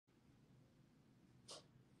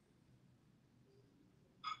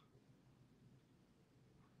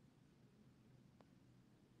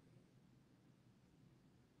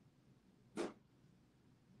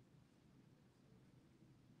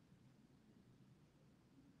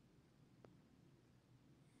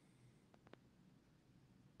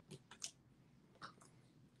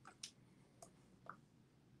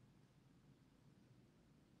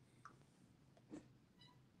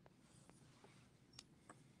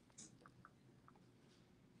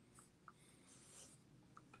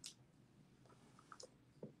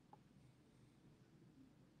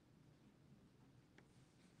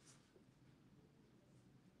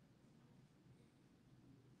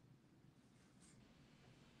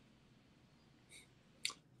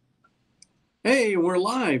Hey, we're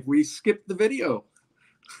live. We skipped the video.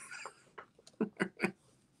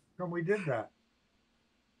 When we did that.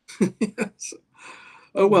 Yes.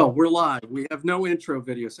 Oh well, we're live. We have no intro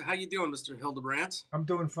video. So how you doing, Mr. Hildebrandt? I'm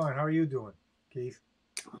doing fine. How are you doing, Keith?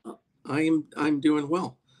 I'm doing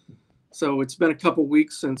well. So it's been a couple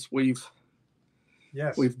weeks since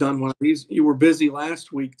Yes. we've done one of these. You were busy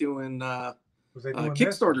last week doing Was I doing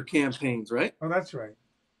this? Kickstarter campaigns, right? Oh, that's right.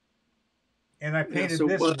 And I Yeah. painted So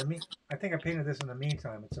this in the I think I painted this in the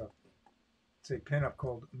meantime. It's a pinup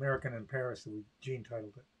called American in Paris that Gene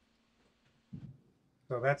titled it.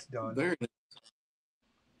 So that's done. very nice.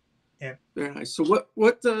 And Very nice. So what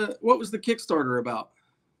was the Kickstarter about?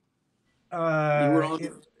 You were on.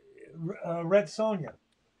 Red Sonja.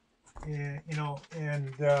 And,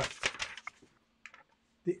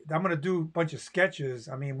 I'm going to do a bunch of sketches.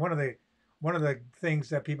 I mean, one of the things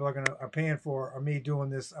that people are paying for are me doing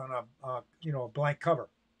this on a blank cover,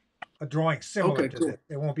 a drawing similar to Cool. this.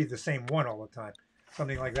 It won't be the same one all the time,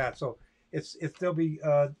 something like that. So it's they'll be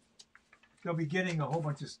getting buying a whole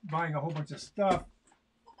bunch of stuff,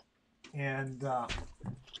 and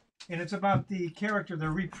it's about the character.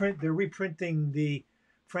 They're reprinting the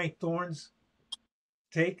Frank Thorne's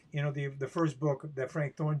take. The first book that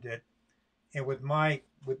Frank Thorne did, and with my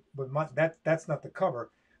that's not the cover.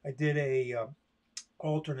 I did a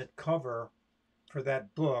alternate cover for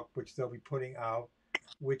that book, which they'll be putting out,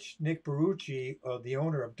 which Nick Barucci, the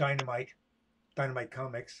owner of Dynamite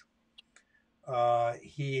Comics,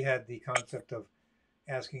 he had the concept of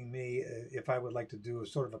asking me if I would like to do a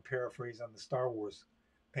sort of a paraphrase on the Star Wars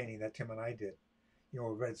painting that Tim and I did.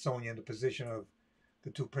 Red Sonja in the position of the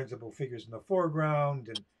two principal figures in the foreground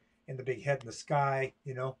and the big head in the sky,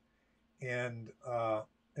 and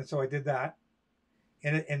so I did that,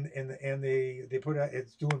 and they put out,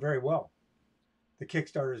 it's doing very well. The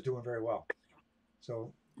Kickstarter is doing very well,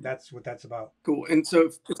 so that's what that's about. Cool. And so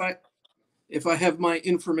if I have my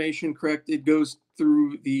information correct, it goes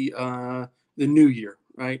through the new year,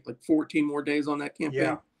 right? Like 14 more days on that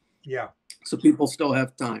campaign. Yeah. So people still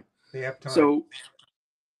have time. They have time.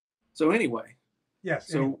 So anyway. Yes.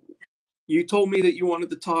 So you told me that you wanted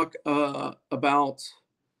to talk about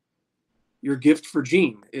your gift for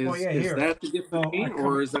Gene. Is that the gift for Gene,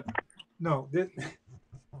 or is that? No, this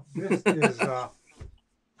is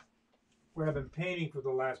what I've been painting for the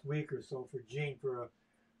last week or so for Gene for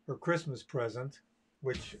her Christmas present,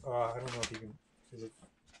 which I don't know if you can. Is it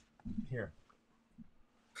here?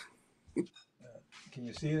 Can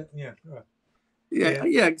you see it? Yeah.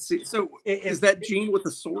 Yeah. See, so is that Gene with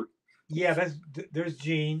the sword? Yeah, there's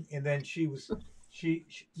Gene, and then she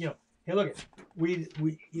hey, look at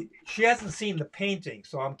she hasn't seen the painting,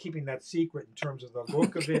 so I'm keeping that secret in terms of the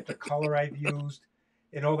look of it, the color I've used,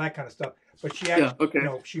 and all that kind of stuff. But she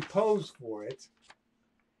actually, she posed for it,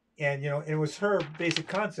 and it was her basic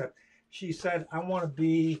concept. She said, "I want to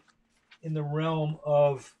be in the realm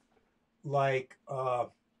of like, the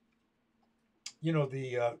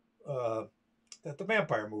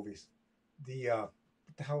vampire movies,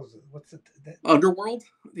 what the hell is it? What's it? Underworld?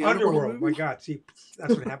 The Underworld. My God, see,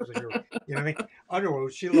 that's what happens when you know what I mean?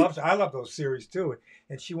 Underworld. I love those series too,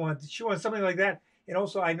 and she wanted something like that. And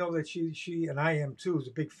also, I know that she and I am too is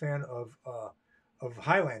a big fan of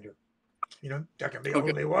Highlander. There can be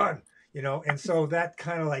only one. And so that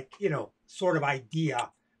kind of like sort of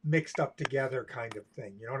idea mixed up together kind of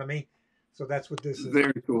thing. You know what I mean? So that's what this is.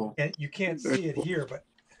 Very cool. And you can't see it here, but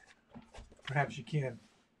perhaps you can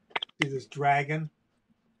see this dragon.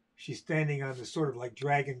 She's standing on this sort of like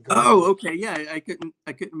dragon. Oh, okay, yeah. I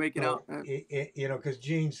couldn't make it out. Because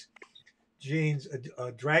Jean's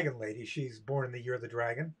a dragon lady. She's born in the year of the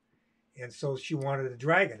dragon, and so she wanted a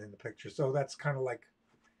dragon in the picture. So that's kind of like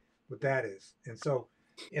what that is. And so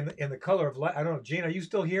in the color of light, I don't know, Jean, are you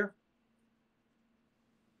still here?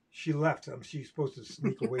 She left. She's supposed to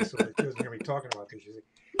sneak away so that she doesn't hear me talking about this.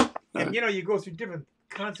 And you go through different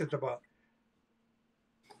concepts about.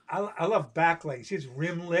 I love backlighting. See, it's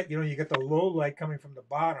rim lit. You get the low light coming from the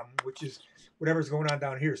bottom, which is whatever's going on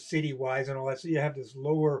down here, city wise and all that. So you have this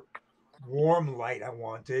lower warm light I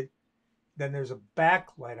wanted. Then there's a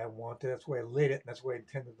backlight I wanted. That's why I lit it, and that's why I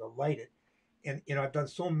intended to light it. And I've done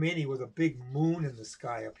so many with a big moon in the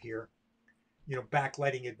sky up here.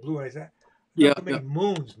 Backlighting it blue. And I said, not too many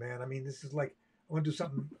moons, man. I mean, this is like I want to do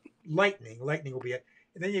something lightning. Lightning will be it.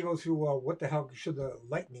 And then you go through, well, what the hell should the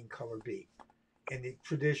lightning color be? And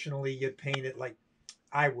traditionally you'd paint it like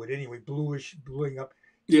I would anyway, bluish, bluing up.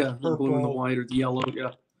 Yeah, the blue and the white or the yellow,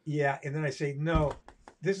 yeah. Yeah, and then I say, no,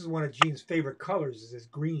 this is one of Gene's favorite colors is this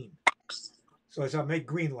green. So I said, I'll make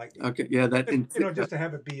green lightning. Okay, yeah, just to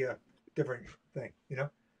have it be a different thing,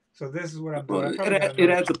 So this is what I'm doing. Well, it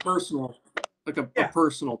adds a personal like a Yeah,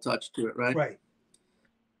 personal touch to it, right? right.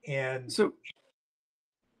 And So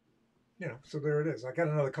so there it is. I got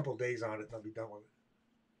another couple of days on it, and I'll be done with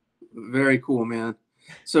very cool, man.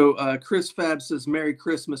 So Chris Fab says, "Merry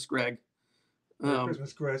Christmas, Greg." it. Merry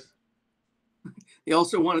Christmas, Chris. He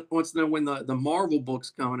also wants to know when the Marvel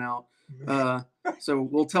book's coming out. So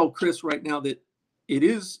we'll tell Chris right now that it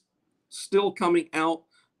is still coming out,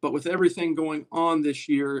 but with everything going on this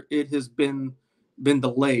year, it has been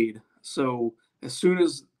delayed. So as soon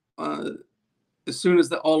as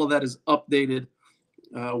all of that is updated,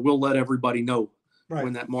 we'll let everybody know Right.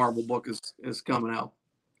 when that Marvel book is coming out.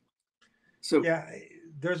 So Yeah,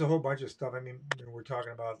 there's a whole bunch of stuff. I mean, we're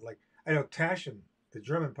talking about, like, I know Taschen, the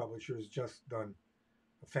German publisher, has just done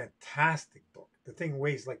a fantastic book. The thing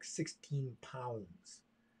weighs like 16 pounds.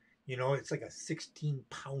 It's like a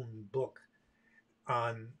 16-pound book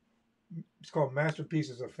on. It's called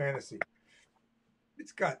Masterpieces of Fantasy.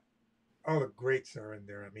 It's got all the greats are in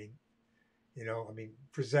there.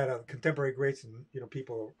 Frazetta, contemporary greats, and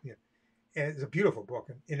people. And it's a beautiful book.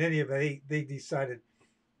 And in any event, they decided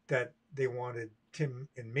that they wanted Tim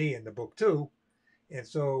and me in the book too, and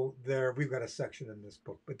so we've got a section in this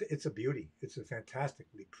book. But it's a beauty. It's a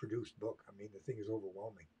fantastically produced book. I mean, the thing is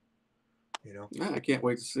overwhelming. I can't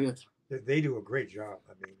wait to see it. They do a great job.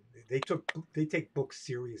 I mean, they take books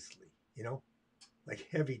seriously. Like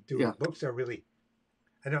heavy duty books are really.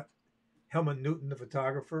 I know Helmut Newton, the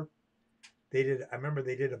photographer. I remember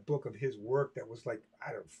they did a book of his work that was like,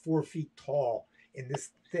 I don't know, 4 feet tall and this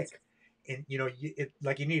thick. And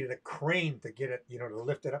like you needed a crane to get it, to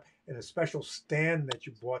lift it up, and a special stand that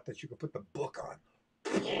you bought that you could put the book on.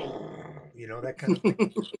 That kind of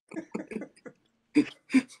thing.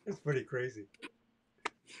 It's pretty crazy.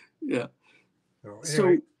 Yeah. So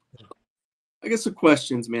anyway. I guess the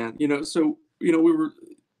questions, man. So we were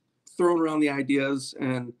throwing around the ideas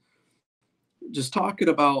and just talking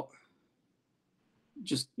about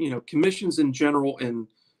just commissions in general and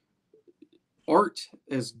art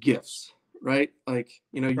as gifts, right? Like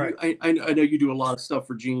right. I know you do a lot of stuff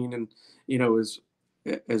for Gene, and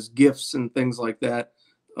as gifts and things like that.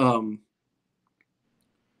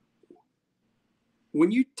 When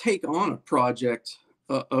you take on a project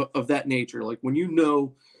of that nature, like when you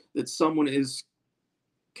know that someone is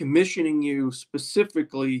commissioning you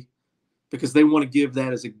specifically because they want to give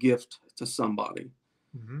that as a gift to somebody.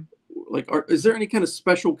 Mm-hmm. Like, is there any kind of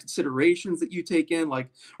special considerations that you take in? Like,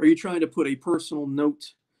 are you trying to put a personal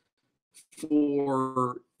note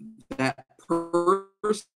for that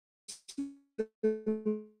person?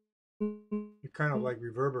 You're kind of like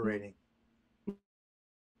reverberating.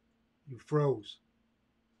 You froze.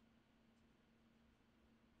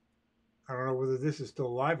 I don't know whether this is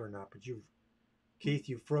still live or not, but Keith,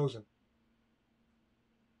 you've frozen.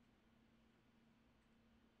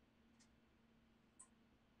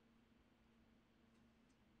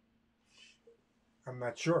 I'm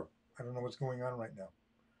not sure. I don't know what's going on right now.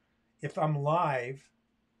 If I'm live,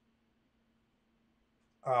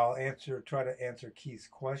 I'll try to answer Keith's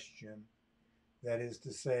question. That is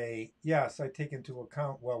to say, yes, I take into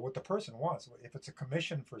account, well, what the person wants. If it's a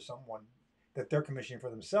commission for someone that they're commissioning for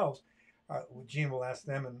themselves, Gene will ask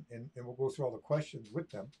them, and we'll go through all the questions with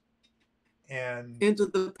them. And into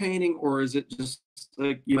the painting, or is it just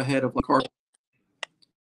like you ahead of like car?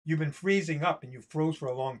 You've been freezing up, and you froze for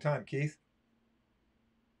a long time, Keith.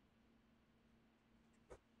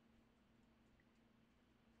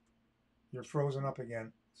 You're frozen up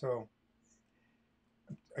again. So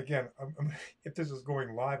again, if this is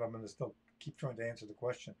going live, I'm going to still keep trying to answer the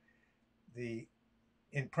question.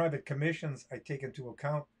 In private commissions, I take into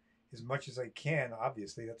account as much as I can.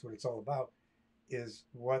 Obviously, that's what it's all about. Is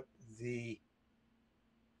what the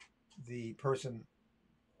person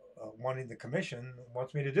wanting the commission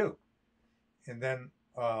wants me to do, and then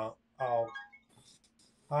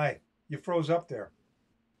Hi, you froze up there.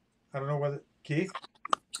 I don't know whether Keith.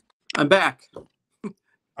 I'm back.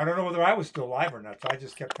 I don't know whether I was still live or not, so I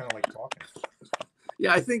just kept kind of like talking.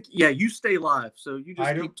 Yeah, I think you stay live, so you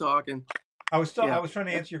just keep talking. I was trying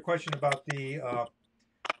to answer your question about the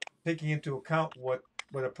taking into account what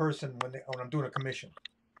a person when I'm doing a commission.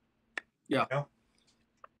 Yeah.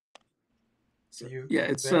 So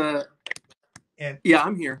it's and yeah,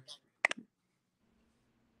 I'm here.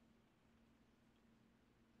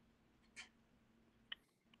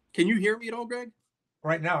 Can you hear me at all, Greg?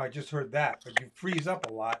 Right now, I just heard that, but you freeze up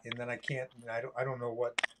a lot, and then I can't. I don't know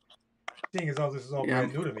what. Seeing as though this is all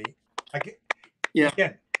brand new to me, I get. Yeah.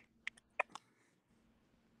 Again.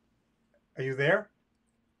 Are you there?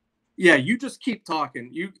 Yeah, you just keep talking.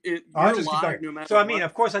 You're live no matter So I mean,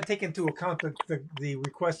 of course, I take into account the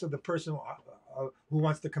request of the person who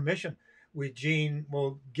wants the commission, Gene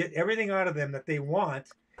will get everything out of them that they want,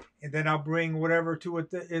 and then I'll bring whatever to it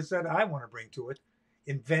that is that I want to bring to it.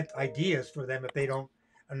 Invent ideas for them if they don't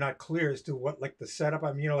are not clear as to what like the setup.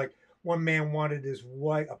 I mean, like one man wanted his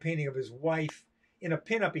wife a painting of his wife in a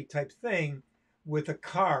pinup-y type thing with a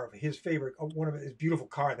car of his favorite, one of his beautiful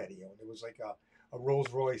car that he owned. It was like a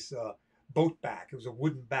Rolls Royce boat back. It was a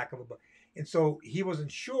wooden back of a boat, and so he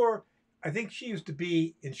wasn't sure. I think she used to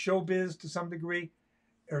be in showbiz to some degree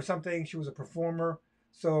or something. She was a performer.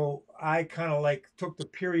 So I kind of like took the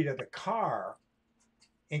period of the car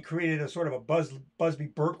and created a sort of a Busby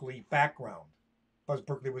Berkeley background. Buzz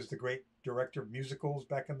Berkeley was the great director of musicals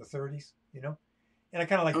back in the 30s, you know? And I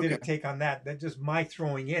kind of like did a take on that. That just my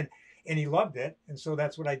throwing in. And he loved it. And so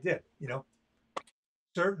that's what I did, you know?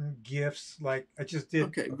 Certain gifts, like I just did.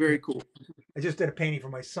 Okay, very cool. I just did a painting for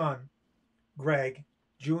my son, Greg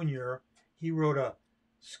Jr. He wrote a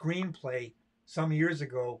screenplay some years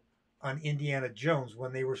ago on Indiana Jones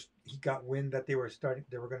when he got wind that they were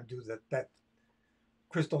going to do that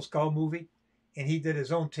Crystal Skull movie, and he did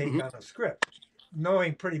his own take on the script,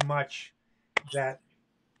 knowing pretty much that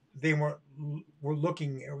they weren't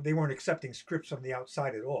accepting scripts from the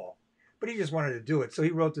outside at all, but he just wanted to do it. So he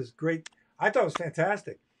wrote this great. I thought it was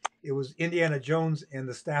fantastic. It was Indiana Jones and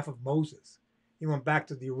the Staff of Moses. He went back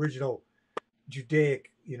to the original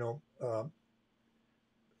Judaic,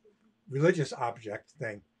 religious object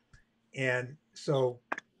thing. And so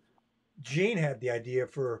Gene had the idea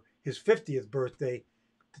for his 50th birthday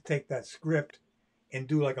to take that script and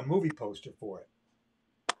do like a movie poster for it.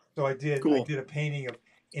 So I did a painting of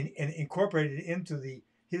and incorporated it into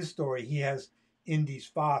his story. He has Indy's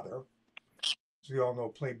father, as we all know,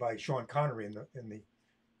 played by Sean Connery in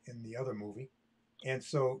the other movie. And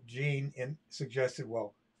so Gene suggested,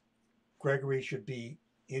 well, Gregory should be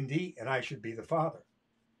Indy and I should be the father.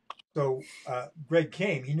 So Greg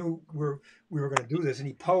came. He knew we were going to do this, and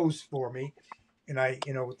he posed for me, and I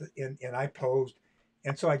posed,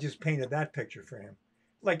 and so I just painted that picture for him,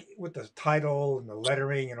 like with the title and the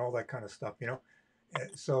lettering and all that kind of stuff, you know.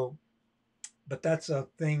 So, but that's a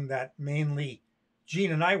thing that mainly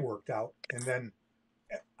Gene and I worked out, and then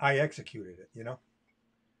I executed it, you know.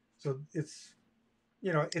 So it's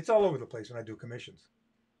all over the place when I do commissions.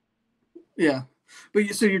 Yeah, but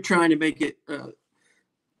so you're trying to make it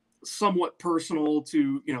somewhat personal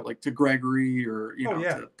to like to Gregory, or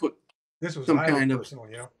to put this was some highly kind personal,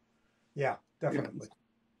 yeah, definitely,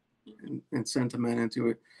 and sentiment into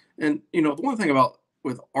it. And the one thing about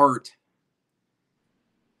with art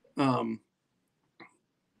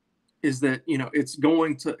is that it's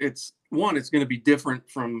going to be different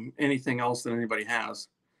from anything else that anybody has,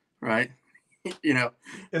 right? They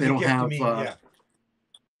don't have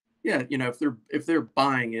if they're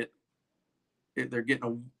buying it, they're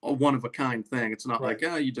getting a one of a kind thing. It's not like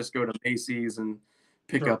you just go to Macy's and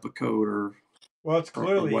pick up a coat or it's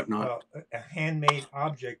clearly whatnot. A handmade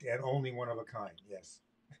object and only one of a kind. Yes.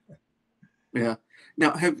 Yeah.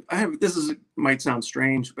 Now, might sound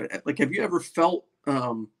strange, but like, have you ever felt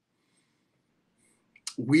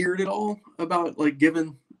weird at all about like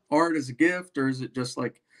giving art as a gift, or is it just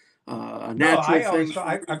like a natural thing?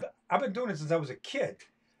 I've been doing it since I was a kid.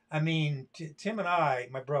 I mean, Tim and I,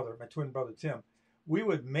 my twin brother Tim, we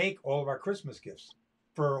would make all of our Christmas gifts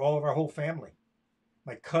for all of our whole family.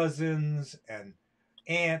 My cousins and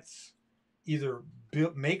aunts either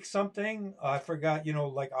make something, I forgot,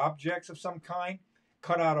 like objects of some kind,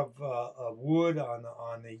 cut out of wood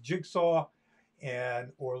on the jigsaw,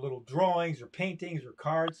 or little drawings or paintings or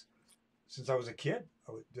cards. Since I was a kid,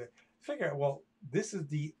 I would figure, well, this is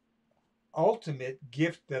the ultimate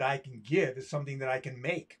gift that I can give, is something that I can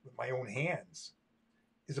make with my own hands,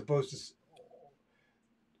 as opposed to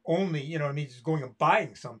only, me just going and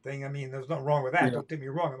buying something. I mean, there's nothing wrong with that. Yeah. Don't take me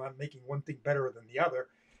wrong. I'm not making one thing better than the other.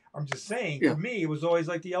 I'm just saying, for me, it was always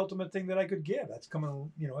like the ultimate thing that I could give. That's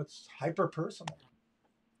coming, it's hyper personal,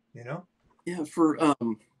 Yeah.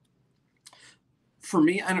 For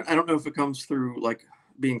me, I don't know if it comes through like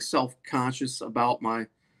being self-conscious about my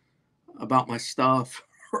stuff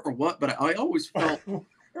or what, but I always felt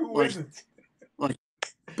like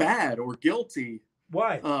bad or guilty.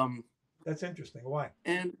 Why? That's interesting. Why?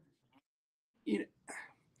 And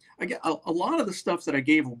I get a lot of the stuff that I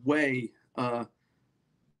gave away.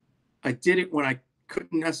 I did it when I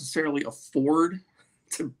couldn't necessarily afford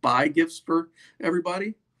to buy gifts for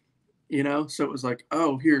everybody. So it was like,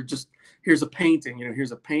 oh, here's a painting.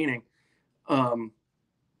 Here's a painting.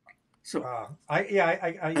 So I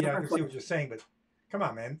can see what you're saying, but come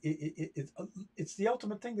on, man, it's the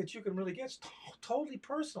ultimate thing that you can really get. It's totally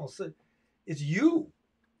personal. So it's you,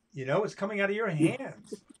 it's coming out of your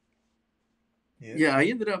hands. Yeah, I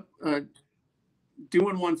ended up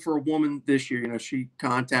doing one for a woman this year. You know, she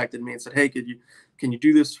contacted me and said, "Hey, can you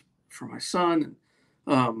do this for my son?"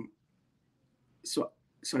 And so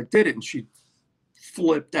so I did it, and she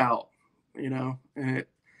flipped out. You know, and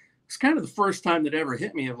it's kind of the first time that ever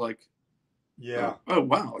hit me of like, Yeah. oh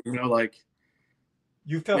wow, you know, like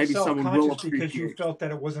You felt maybe someone will self-conscious because you appreciate. felt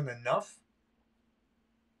that it wasn't enough.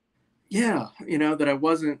 Yeah, you know that I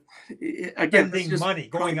wasn't. Again, that's Spending just money,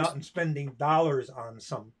 going probably out and spending dollars on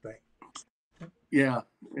something. yeah,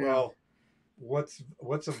 yeah, Well,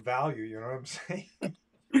 what's of value? You know what I'm saying?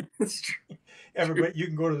 that's true. True. Everybody, you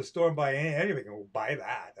can go to the store and buy anybody can buy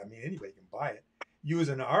that. I mean, anybody can buy it. You as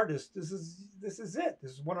an artist, this is it.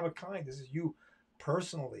 This is one of a kind. This is you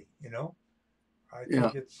personally. You know, I Yeah,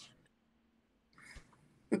 think it's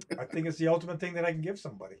I think it's the ultimate thing that I can give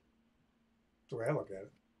somebody. That's the way I look at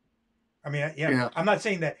it. I mean, yeah, yeah, I'm not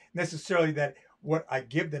saying that necessarily that what I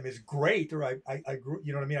give them is great or I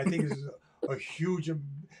you know what I mean? I think this is a huge,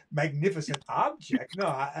 magnificent object. No,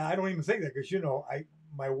 I don't even think that because,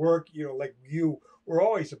 my work, like you, we're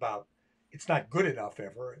always about, it's not good enough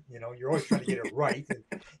ever. You're always trying to get it right.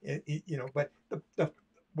 But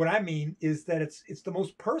what I mean is that it's the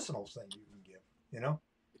most personal thing you can give, you know?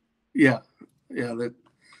 yeah, yeah. That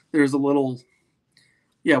there's a little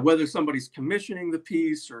yeah. Whether somebody's commissioning the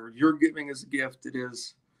piece or you're giving as a gift, it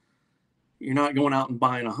is. You're not going out and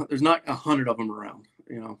buying there's not 100 of them around.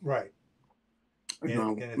 You know, Right. And, no,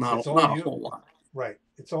 and it's all not a you. whole lot. Right.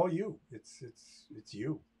 It's all you. It's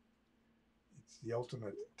you. It's the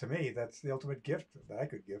ultimate to me. That's the ultimate gift that I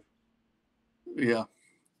could give. Yeah.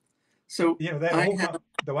 So That I whole have.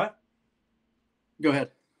 the what? Go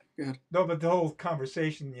ahead. Go ahead. No, but the whole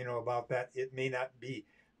conversation, about that, it may not be.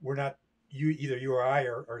 We're not either you or I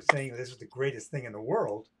are saying this is the greatest thing in the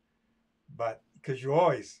world, but because you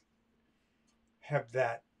always have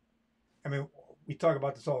that. I mean, we talk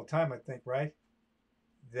about this all the time. I think, right?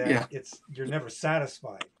 That Yeah. you're never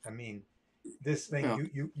satisfied. I mean, this thing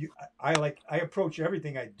Yeah. I approach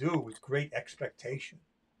everything I do with great expectation.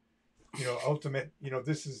 Ultimate,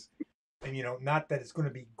 this is, and not that it's going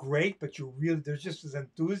to be great, but there's just this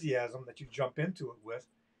enthusiasm that you jump into it with,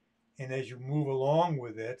 and as you move along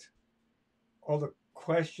with it, all the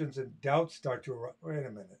questions and doubts start to arise. Wait a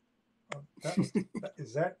minute, that was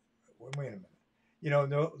is that? Wait a minute,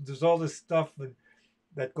 no, there's all this stuff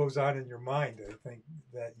that goes on in your mind. I think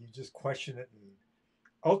that you just question it, and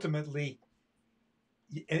ultimately,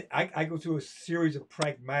 I go through a series of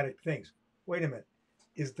pragmatic things. Wait a minute,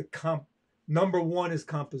 is the number one is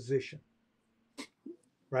composition,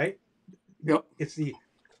 right? Yep. It's the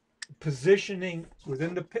positioning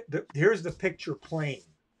within here's the picture plane,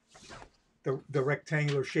 the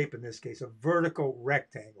rectangular shape in this case, a vertical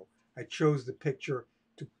rectangle. I chose the picture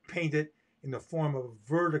to paint it in the form of a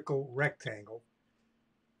vertical rectangle.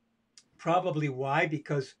 Probably why?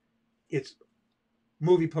 Because it's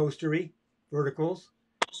movie postery, verticals,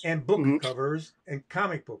 and book Hmm. covers and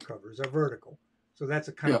comic book covers are vertical. So that's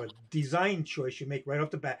a kind Yeah. of a design choice you make right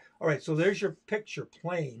off the bat. All right, so there's your picture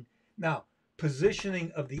plane. Now,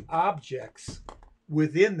 positioning of the objects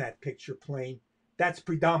within that picture plane, that's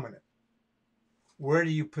predominant. Where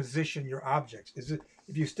do you position your objects? Is it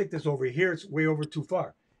if you stick this over here, it's way over too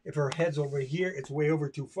far. If her head's over here, it's way over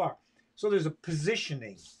too far. So there's a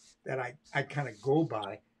positioning that I kind of go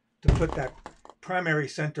by to put that primary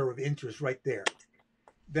center of interest right there.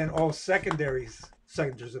 Then all secondary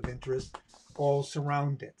centers of interest all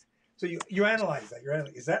surround it. So you analyze that.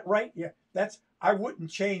 Is that right? Yeah, I wouldn't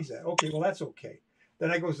change that. Okay, well that's okay.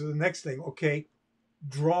 Then I go to the next thing. Okay,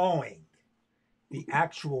 drawing, the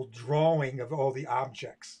actual drawing of all the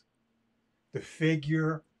objects, the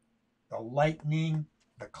figure, the lightning,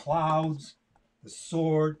 the clouds, the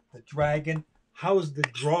sword, the dragon. How's the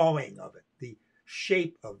drawing of it? The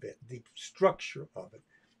shape of it, the structure of it,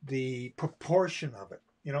 the proportion of it.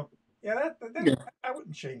 Yeah, Yeah. I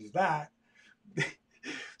wouldn't change that.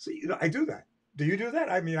 So I do that. Do you do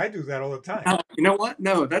that? I mean, I do that all the time. You know what?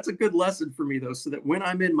 No, that's a good lesson for me though, so that when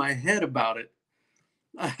I'm in my head about it,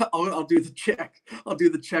 I'll do the check. I'll do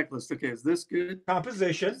the checklist. Okay, is this good?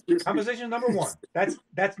 Composition. Is this good? Composition number one.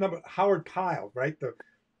 That's number Howard Pyle, right? The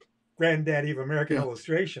granddaddy of American Yeah.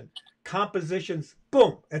 illustration. Compositions.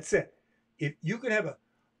 Boom. That's it. If you can have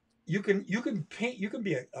you can paint. You can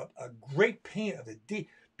be a great painter of the deep,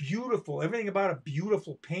 beautiful. Everything about a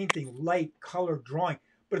beautiful painting, light, color, drawing.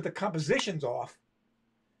 But if the composition's off,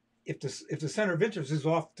 if the center of interest is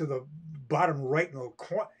off to the bottom right in the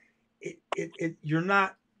corner, you're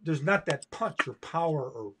not. There's not that punch or power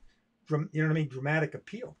or you know what I mean, dramatic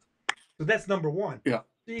appeal. So that's number one. Yeah.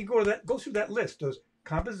 So you go through that list. There's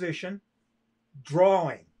composition,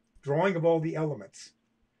 drawing, drawing of all the elements.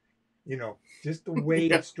 You know, just the way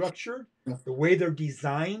Yeah. it's structured, Yeah. the way they're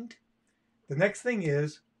designed. The next thing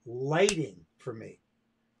is lighting for me.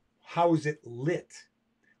 How is it lit?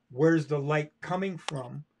 Where's the light coming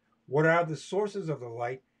from? What are the sources of the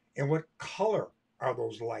light? And what color are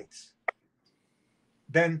those lights?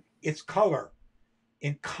 Then it's color.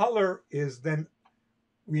 And color is then,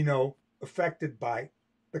 we know, affected by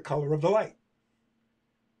the color of the light.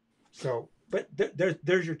 So, but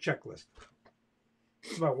there's your checklist.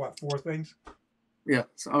 It's about what, 4 things? Yeah.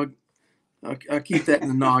 So I'll keep that in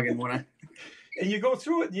the noggin when I. And you go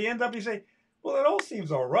through it and you end up, you say, well, it all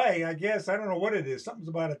seems all right, I guess. I don't know what it is. Something's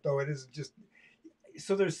about it, though. It isn't just.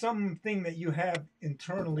 So there's something that you have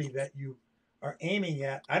internally that you are aiming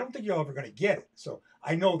at. I don't think you're ever going to get it. So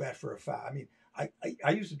I know that for a fact. I mean,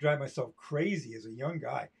 I used to drive myself crazy as a young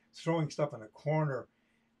guy, throwing stuff in a corner,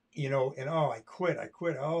 you know, and oh, I quit,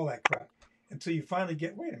 all that crap. Until you finally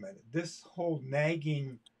get, wait a minute, this whole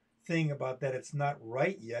nagging thing about that it's not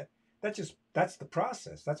right yet, that's the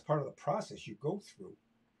process. That's part of the process you go through.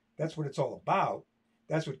 That's what it's all about.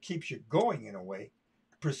 That's what keeps you going in a way,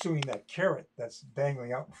 pursuing that carrot that's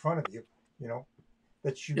dangling out in front of you, you know,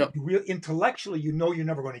 that you, Yep. you really intellectually, you know, you're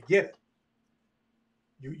never going to get it.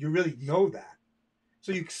 You really know that.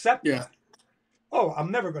 So you accept Yeah. that. Oh,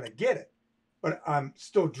 I'm never going to get it, but I'm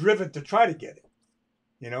still driven to try to get it,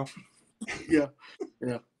 you know? Yeah.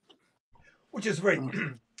 Yeah. Which is very Uh,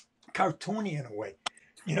 cartoony in a way,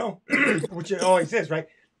 you know, which it always is, right?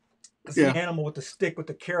 It's yeah. the animal with the stick with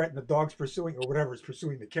the carrot and the dog's pursuing, or whatever is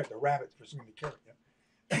pursuing the carrot, the rabbit's pursuing the carrot. You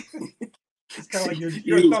know? It's kind of like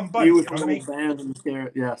you're a dumb bunny, You you with know the what I mean? little band and the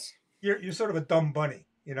carrot. Yes. You're sort of a dumb bunny,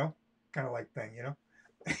 you know, kind of like thing, you know.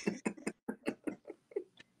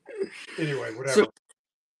 Anyway, whatever. So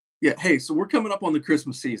yeah. Hey, so we're coming up on the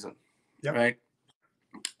Christmas season, Yep. right?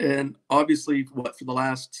 And obviously, what, for the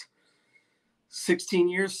last 16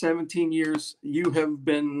 years, 17 years, you have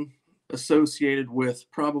been associated with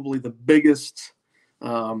probably the biggest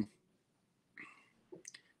um,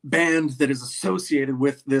 band that is associated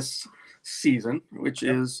with this season, which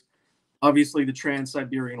Yep. is obviously the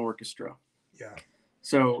Trans-Siberian Orchestra. Yeah.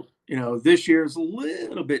 So, you know, this year is a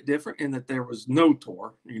little bit different in that there was no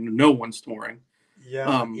tour. You know, no one's touring.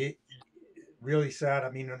 Yeah. It really sad.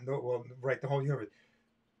 I mean, well, right, the whole universe.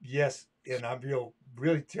 Yes, and I feel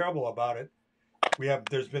really terrible about it.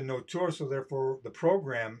 There's been no tour, so therefore the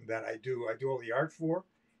program that I do all the art for.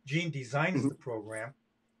 Gene designs Mhm. the program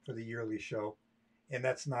for the yearly show, and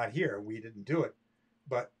that's not here. We didn't do it,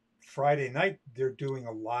 but Friday night they're doing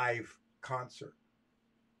a live concert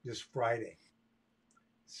this Friday.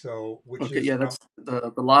 So, which Okay, is yeah, that's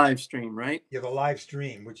the live stream, right? yeah, the live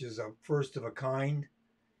stream, which is a first of a kind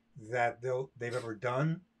that they've ever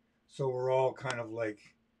done. So we're all kind of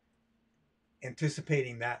like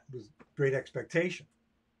anticipating that with great expectation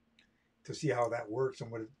to see how that works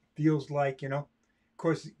and what it feels like, you know. Of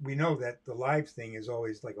course, we know that the live thing is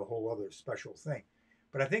always like a whole other special thing,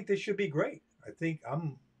 but I think this should be great. I think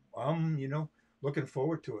I'm you know, looking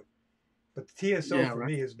forward to it. But the TSO Yeah, for right.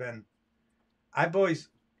 me has been, I've always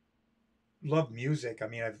loved music. I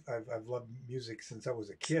mean, I've loved music since I was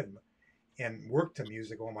a kid and worked to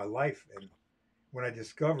music all my life. And when I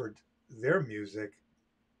discovered their music,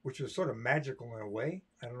 which was sort of magical in a way,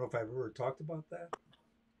 I don't know if I've ever talked about that.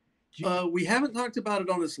 We haven't talked about it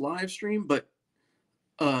on this live stream, but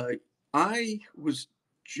uh, I was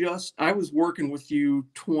I was working with you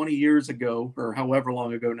 20 years ago or however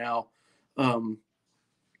long ago now, um,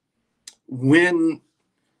 when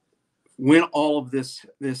all of this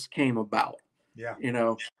came about, Yeah, you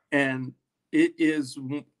know, and it is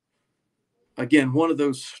again one of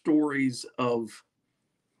those stories of,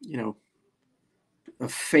 you know,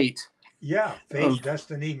 of fate yeah, of, fate,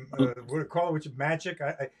 destiny, what call it, which is magic.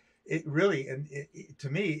 It really, and to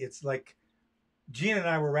me, it's like Gene and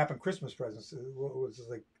I were wrapping Christmas presents. It was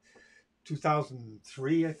like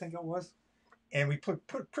 2003, I think it was, and we put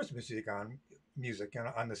Christmas music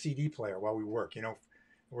on the CD player while we work. You know,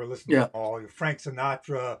 we're listening yeah, to all Frank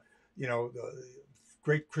Sinatra, you know, the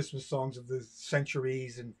great Christmas songs of the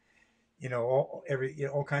centuries, and you know,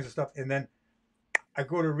 all kinds of stuff. And then I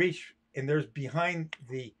go to reach, and there's behind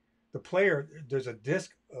the player, there's a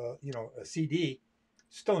disc, you know, a CD,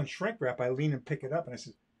 still in shrink wrap. I lean and pick it up, and I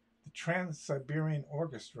said, "The Trans-Siberian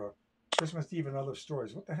Orchestra, Christmas Eve and Other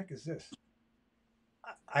Stories. What the heck is this?"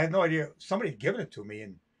 I had no idea. Somebody had given it to me,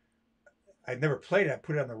 and I'd never played it. I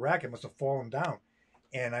put it on the rack. It must have fallen down,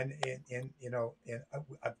 and you know,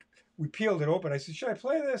 we peeled it open. I said, "Should I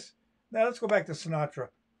play this? Now let's go back to Sinatra."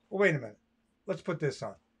 Well, wait a minute. Let's put this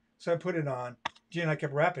on. So I put it on. Gene and I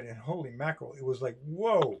kept rapping, and holy mackerel, it was like,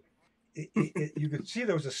 whoa. you could see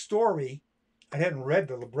there was a story. I hadn't read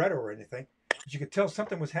the libretto or anything, but you could tell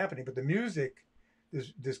something was happening. But the music,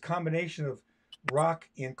 this combination of rock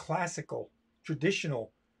and classical,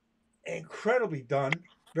 traditional, incredibly done,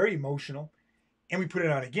 very emotional. And we put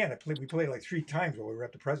it on again. We played it like 3 times while we were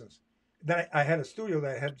at the Presence. Then I had a studio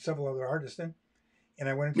that had several other artists in, and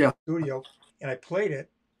I went into Yeah. the studio and I played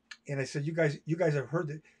it, and I said, you guys have heard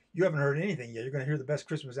it. You haven't heard anything yet. You're going to hear the best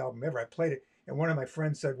Christmas album ever." I played it, and one of my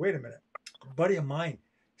friends said, "Wait a minute, a buddy of mine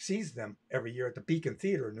sees them every year at the Beacon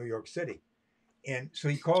Theater in New York City." And so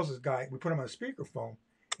he calls this guy. We put him on a speakerphone,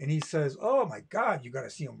 and he says, "Oh my God, you got to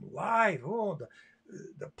see him live! Oh,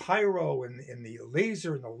 the pyro and the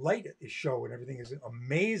laser and the light at his show and everything is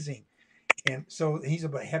amazing." And so he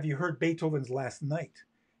said, "But have you heard Beethoven's Last Night?"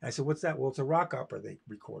 And I said, "What's that?" "Well, it's a rock opera they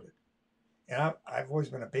recorded." And I've always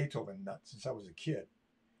been a Beethoven nut since I was a kid.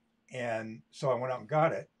 And so I went out and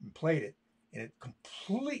got it and played it, and it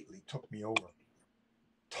completely took me over.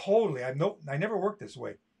 Totally. I never worked this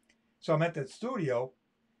way. So I'm at that studio.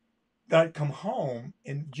 Then I'd come home,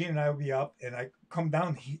 and Gene and I would be up, and I come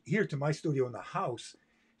down here to my studio in the house.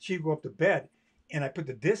 She'd go up to bed, and I put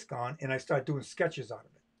the disc on, and I start doing sketches out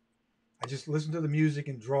of it. I just listen to the music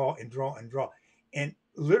and draw and draw and draw. And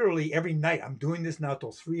literally every night, I'm doing this now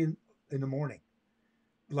till 3 in the morning.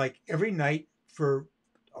 Like every night for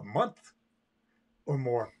a month or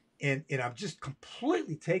more. And I'm just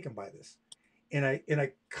completely taken by this. And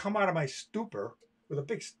I come out of my stupor with a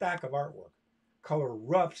big stack of artwork, color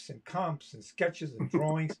roughs and comps and sketches and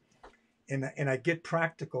drawings. And I get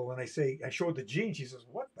practical, and I show it to Jean. She says,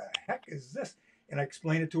 "What the heck is this?" And I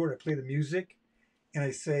explain it to her. I play the music, and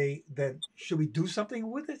I say, "Then should we do something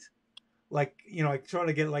with it?" Like, I try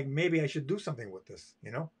to get like, maybe I should do something with this,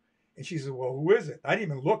 And she said, "Well, who is it?" I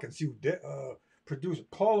didn't even look and see who did, producer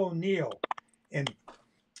Paul O'Neill. And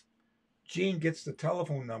Jean gets the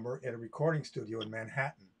telephone number at a recording studio in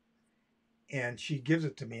Manhattan, and she gives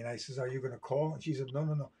it to me, and I says, "Are you going to call?" And she said, "No,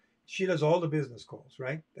 no, no." She does all the business calls,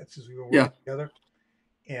 right? That's as we were working together.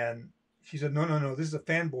 And she said, "No, no, no. This is a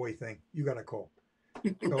fanboy thing. You got to call."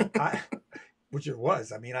 So which it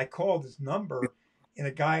was. I mean, I called this number, and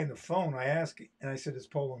a guy on the phone, I asked, and I said, "Is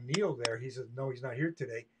Paul O'Neill there?" He said, "No, he's not here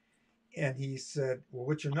today." And he said, "Well,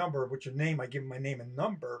 what's your number? What's your name?" I give him my name and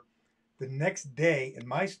number. The next day in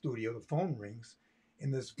my studio, the phone rings,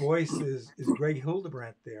 and this voice is Greg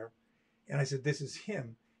Hildebrandt there. And I said, "This is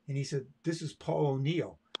him." And he said, "This is Paul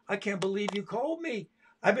O'Neill. I can't believe you called me.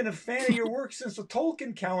 I've been a fan of your work since the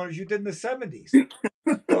Tolkien calendars you did in the 70s.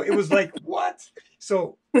 So it was like, what?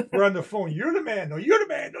 So we're on the phone. "You're the man. No, you're the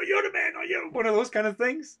man. No, you're the man. No, you're one of those kind of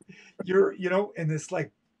things. And it's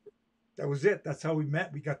like, that was it. That's how we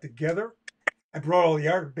met. We got together. I brought all the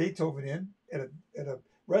art of Beethoven in at a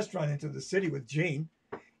restaurant into the city with Gene,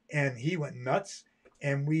 and he went nuts.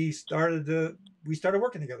 And we started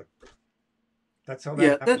working together. That's how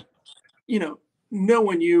that happened.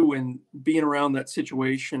 Knowing you and being around that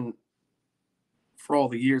situation for all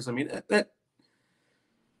the years, I mean,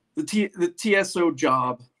 the TSO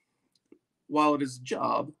job, while it is a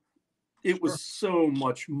job, it was so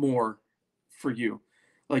much more for you.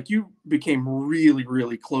 Like, you became really,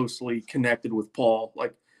 really closely connected with Paul,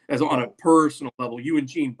 like, as on a personal level. You and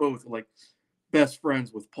Gene both like best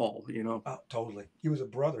friends with Paul, Oh, totally. He was a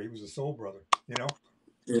brother. He was a soul brother,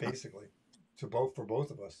 basically, for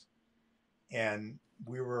both of us. And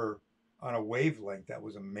we were on a wavelength that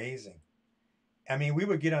was amazing. I mean, we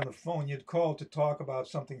would get on the phone. You'd call to talk about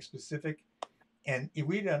something specific, and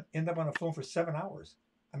we'd end up on the phone for 7 hours.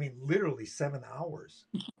 I mean, literally 7 hours,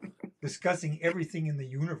 discussing everything in the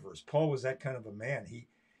universe. Paul was that kind of a man. He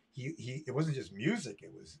it wasn't just music;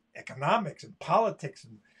 it was economics and politics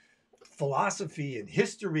and philosophy and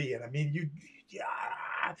history. And I mean,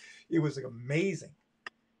 it was like amazing.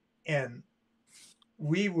 And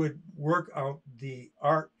we would work out the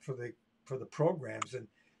art for the programs, and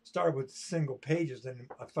started with single pages, and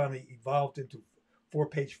I finally evolved into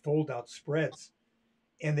 4-page fold-out spreads.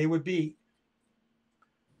 And they would be,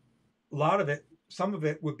 a lot of it, some of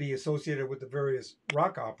it would be associated with the various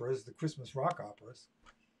rock operas, the Christmas rock operas,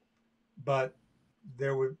 but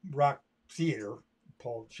there would rock theater.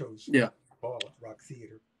 Paul chose Paul at rock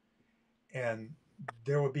theater, and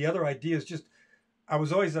there would be other ideas. Just, I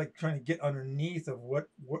was always like trying to get underneath of what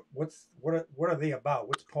are they about?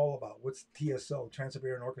 What's Paul about? What's TSO,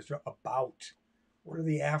 Trans-Siberian Orchestra, about? What are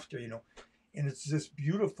they after? And it's this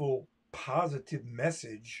beautiful, positive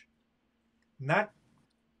message, not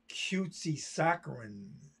cutesy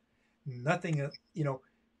saccharine, nothing.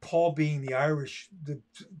 Paul being the Irish, the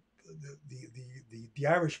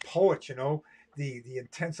Irish poet, the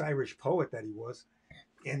intense Irish poet that he was,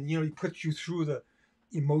 and he puts you through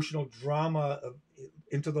emotional drama of,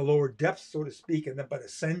 into the lower depths, so to speak, and then but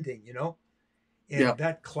ascending, you know. Yeah. And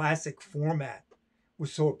that classic format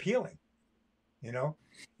was so appealing, you know.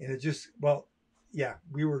 And it just, well, yeah,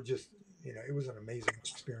 we were just, you know, it was an amazing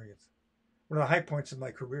experience. One of the high points of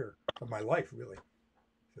my career, of my life, really.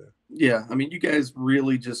 So, Yeah. I mean, you guys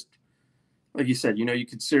really just, like you said, you know, you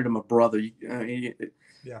considered him a brother.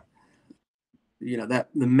 yeah, You know, that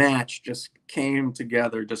the match just came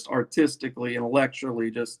together, just artistically,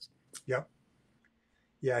 intellectually, just, yep,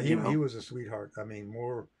 yeah. you He know, was a sweetheart. I mean,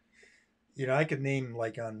 more, you know, I could name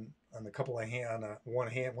like on a couple of hand, on a one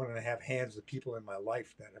hand, one and a half hands, the people in my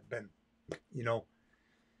life that have been, you know,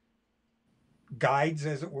 guides,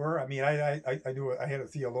 as it were. I mean, I knew I had a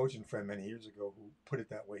theologian friend many years ago who put it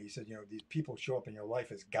that way. He said, you know, these people show up in your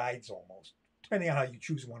life as guides almost, depending on how you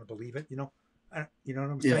choose and want to believe it. You know, you know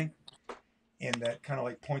what I'm yeah, saying? And that kind of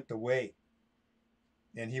like point the way.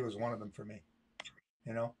 And he was one of them for me.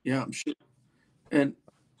 You know? yeah, I'm sure. And,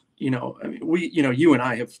 you know, I mean, you know, you and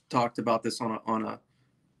I have talked about this on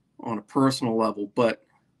a personal level, but,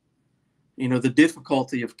 you know, the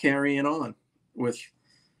difficulty of carrying on with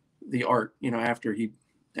the art, you know, after he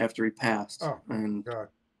passed, Oh and, God,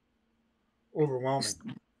 overwhelming.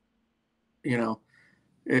 you know,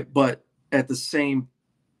 but at the same,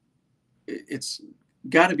 it's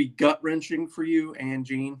got to be gut wrenching for you and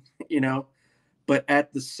Gene, you know, but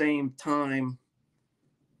at the same time,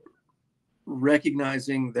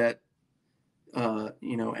 recognizing that,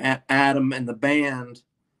 you know, Adam and the band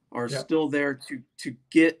are Yeah, still there to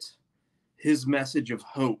get his message of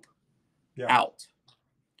hope yeah, out.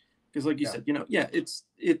 Because, like you yeah. said, you know, yeah, it's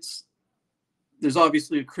there's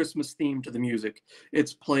obviously a Christmas theme to the music.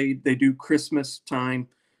 It's played. They do Christmas time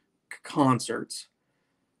concerts,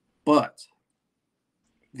 but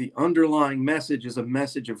the underlying message is a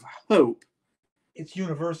message of hope It's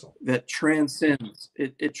universal. that transcends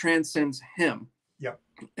it transcends him. Yep.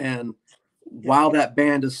 And Yeah. while that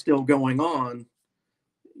band is still going on,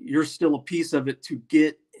 you're still a piece of it to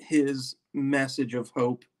get his message of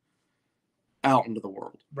hope out into the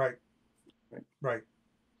world. Right. Right. Right.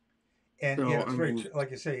 And you know, So it's I very mean,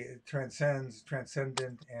 like you say, it transcends,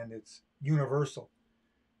 transcendent, and it's universal.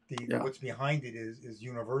 The yeah, what's behind it is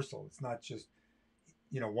universal. It's not just,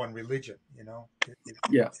 you know, one religion. You know,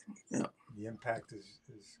 yeah, it's yeah, the impact is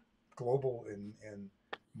global and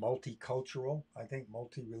multicultural. I think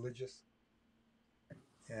multi-religious,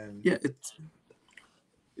 and yeah.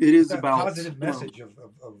 It is that about, positive message of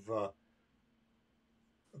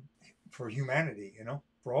for humanity. You know,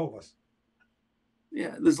 for all of us.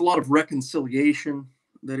 yeah. There's a lot of reconciliation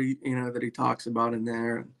that he talks about in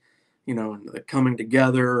there, and you know, and the coming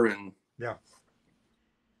together, and Yeah.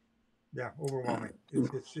 Yeah, uh, overwhelming.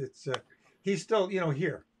 It's he's still, you know,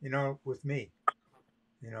 here, you know, with me,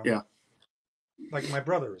 you know, yeah, like my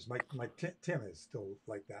brother is, Tim is still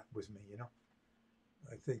like that with me, you know.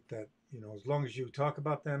 I think that, you know, as long as you talk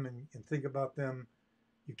about them and think about them,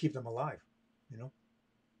 you keep them alive, you know.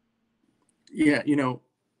 yeah. You know,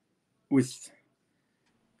 with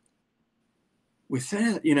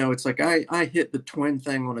that, you know, it's like I hit the twin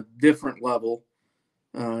thing on a different level.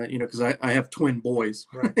 You know, because I have twin boys,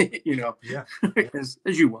 Right. you know, Yeah. Yeah. as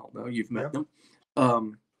you well know, you've met Yep.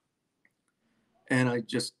 them. And I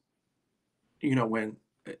just, you know, when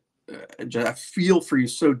I feel for you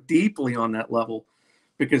so deeply on that level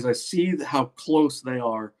because I see how close they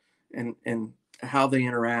are and how they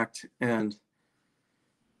interact. And,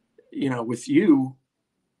 you know, with you,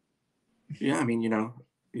 yeah, I mean, you know,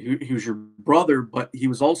 he was your brother, but he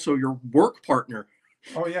was also your work partner.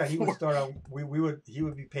 Oh yeah, he would start out. We would he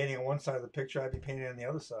would be painting on one side of the picture. I'd be painting on the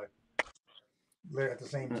other side at the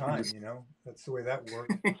same time. Just, You know, that's the way that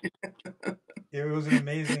worked. It was an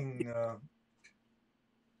amazing.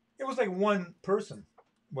 It was like one person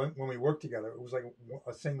when we worked together. It was like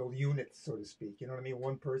a single unit, so to speak. You know what I mean?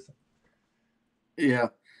 One person. yeah.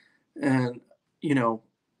 And, you know,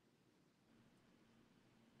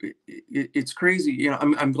 it's crazy. You know,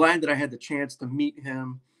 I'm glad that I had the chance to meet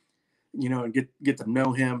him, you know, and get to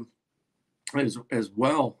know him as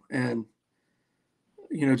well. And,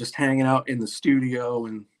 you know, just hanging out in the studio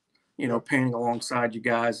and, you know, Yep. painting alongside you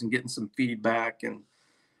guys and getting some feedback and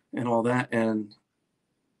all that. And,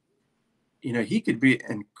 you know, he could be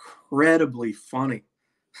incredibly funny,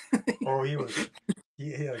 Oh, he was.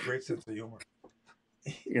 He had a great sense of humor.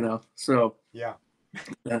 you know. So, Yeah.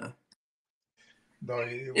 uh, No,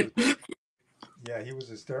 it was. it, Yeah, he was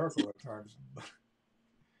hysterical at times.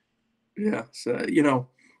 yeah. So, you know,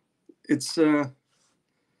 it's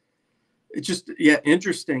it's just, yeah,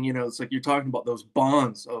 interesting. You know, it's like you're talking about those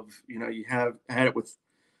bonds of, you know, you have had it with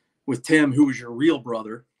Tim, who was your real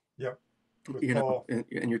brother. Yep. with you know, Paul.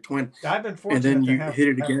 and your twin, I've been and then fortunate to you have, hit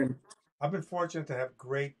it have again. I've been fortunate to have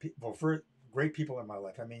great people, for great people in my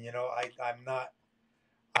life. I mean, I'm not.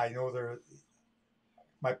 I know they're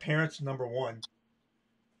my parents. Number one,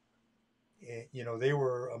 they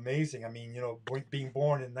were amazing. I mean, being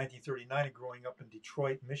born in 1939 and growing up in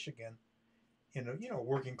Detroit, Michigan, in a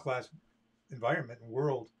working class environment and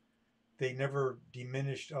world, they never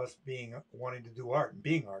diminished us being wanting to do art and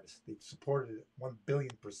being artists. They supported it 1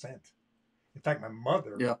 billion%. In fact, my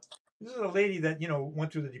mother, Yeah. this is a lady that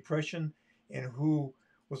went through the Depression and who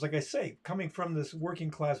was, like I say, coming from this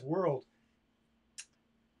working class world.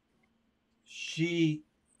 She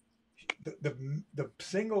the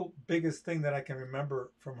single biggest thing that I can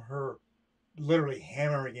remember from her literally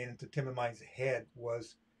hammering it into Tim and mine's head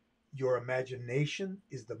was, your imagination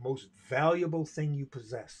is the most valuable thing you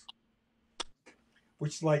possess.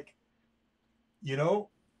 Which, like, you know,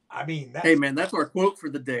 I mean, Hey, that's, man, that's our quote for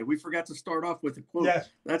the day. We forgot to start off with a quote. yes,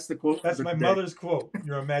 That's the quote for that's the my day. mother's quote.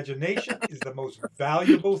 Your imagination is the most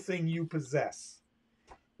valuable thing you possess.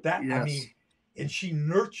 That, I Yes. mean, and she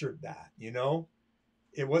nurtured that.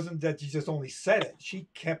 It wasn't that she just only said it, she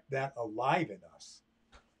kept that alive in us.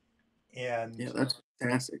 And Yeah, that's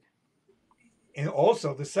fantastic.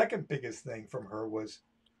 also the second biggest thing from her was,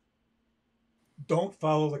 don't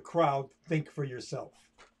follow the crowd, think for yourself,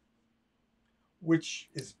 which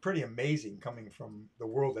is pretty amazing coming from the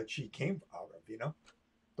world that she came out of.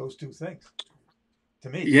 Those two things to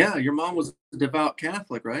me. Yeah, your mom was a devout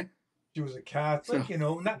Catholic, right? She was a So, Catholic.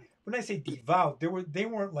 Not when I say devout, they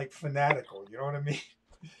weren't like fanatical. You know what I mean?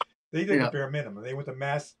 They did the yeah. bare minimum. They went to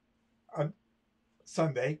mass on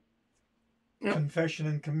Sunday, Yep. confession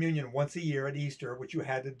and communion once a year at Easter, which you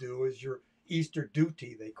had to do as your Easter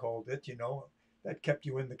duty, they called it. That kept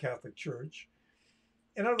you in the Catholic Church.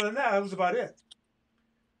 And other than that was about it.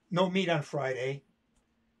 No meat on Friday.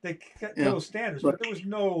 They kept Yeah. those standards, But but there was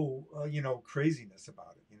no craziness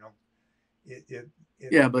about it. It it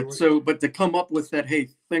it yeah, there but was but to come up with that, hey,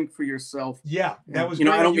 think for yourself. yeah, that And was I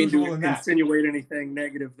very don't mean to unusual in that. insinuate anything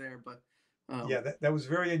negative there, but Yeah, that was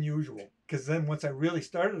very unusual, because then once I really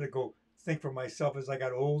started to go think for myself as I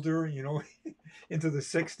got older, into the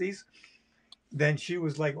 60s, then she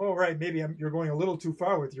was like, "Oh, right, maybe you're going a little too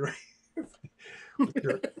far with your with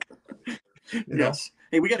your you know yes.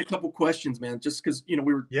 Hey, we got a couple questions, man. Just because we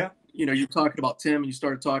were, yeah, you're talking about Tim, and you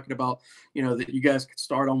started talking about that you guys could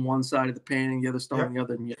start on one side of the painting, the other start yep. on the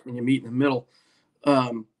other, and you meet in the middle.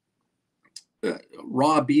 Um,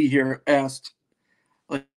 Raw B here asked,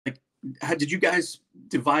 like, how did you guys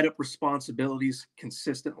divide up responsibilities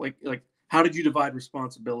consistently? Like, how did you divide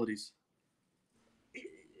responsibilities?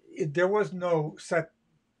 There was no set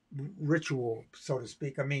ritual, so to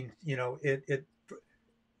speak. I mean, it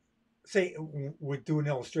say we do an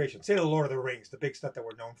illustration. Say the Lord of the Rings, the big stuff that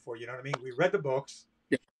we're known for. You know what I mean? We read the books,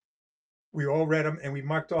 Yeah. we all read them, and we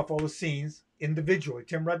marked off all the scenes individually.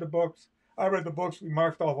 Tim read the books. I read the books. We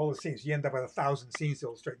marked off all the scenes. You end up with 1,000 scenes to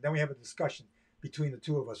illustrate. Then we have a discussion between the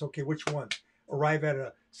two of us. Okay, which one? Arrive at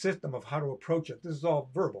a system of how to approach it. This is all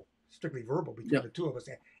verbal, strictly verbal between Yeah. the two of us,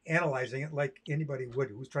 analyzing it like anybody would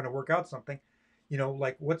who's trying to work out something.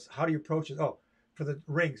 Like how do you approach it? Oh, for the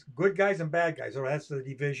rings, good guys and bad guys. Oh, that's the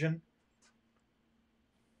division.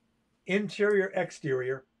 Interior,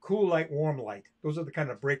 exterior, cool light, warm light. Those are the kind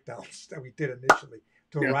of breakdowns that we did initially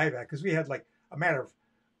to Yeah. arrive at, because we had like a matter of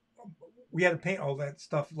we had to paint all that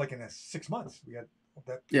stuff like in 6 months. We had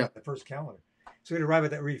that Yeah. the first calendar, so we'd arrive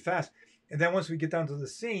at that really fast. And then once we get down to the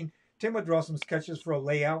scene, Tim would draw some sketches for a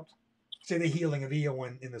layout, say the healing of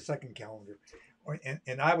Eowyn in the second calendar,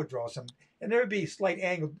 and I would draw some, and there would be slight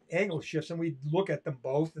angle shifts, and we'd look at them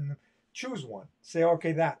both and choose one. Say,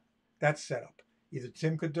 okay, that's set up. Either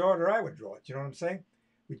Tim could draw it or I would draw it. You know what I'm saying?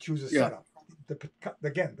 We choose a Yeah. setup.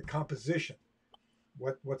 Again, the composition.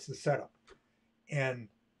 What's the setup? And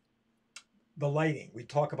the lighting. We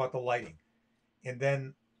talk about the lighting, and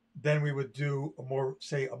then we would do a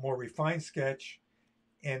more refined sketch,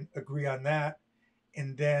 and agree on that.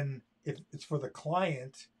 And then if it's for the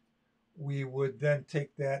client, we would then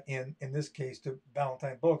take that in this case to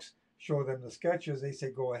Valentine Books, show them the sketches. They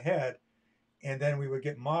say go ahead, and then we would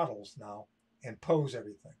get models now and pose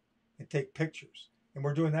everything and take pictures. And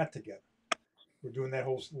we're doing that together. We're doing that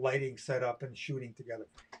whole lighting setup and shooting together.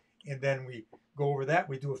 And then we go over that.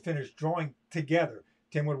 We do a finished drawing together.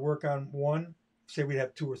 Tim would work on one. Say we'd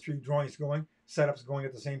have 2 or 3 drawings going, setups going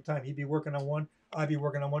at the same time. He'd be working on one. I'd be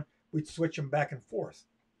working on one. We'd switch them back and forth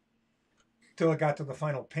till it got to the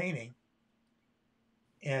final painting,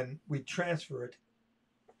 and we'd transfer it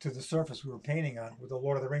to the surface we were painting on. With the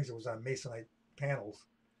Lord of the Rings, it was on masonite panels.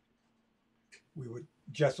 We would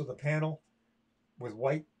gesso the panel with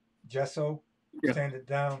white gesso, Yeah. sand it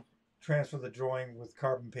down, transfer the drawing with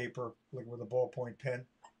carbon paper, like with a ballpoint pen,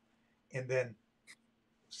 and then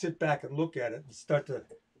sit back and look at it and start to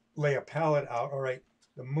lay a palette out. All right,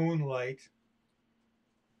 the moonlight.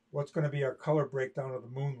 What's going to be our color breakdown of the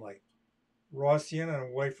moonlight? Raw sienna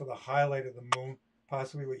and white for the highlight of the moon,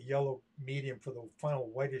 possibly with yellow medium for the final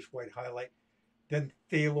whitish white highlight. Then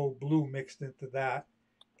phthalo blue mixed into that,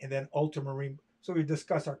 and then ultramarine. So we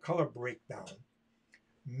discuss our color breakdown,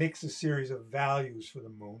 mix a series of values for the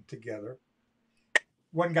moon together.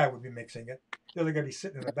 One guy would be mixing it. The other guy would be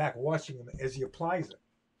sitting in the back watching him as he applies it.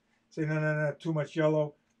 Say, no, no, no, too much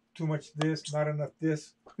yellow, too much this, not enough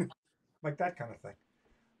this, like that kind of thing.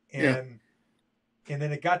 And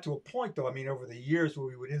then it got to a point, though, I mean, over the years where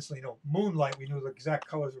we would instantly know moonlight, we knew the exact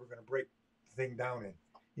colors we were going to break the thing down in,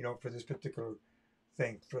 for this particular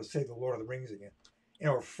thing, for, say, the Lord of the Rings again,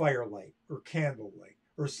 or firelight, or candlelight,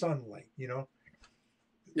 or sunlight,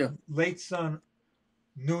 Yeah. Late sun,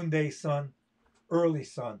 noonday sun, early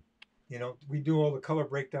sun, we do all the color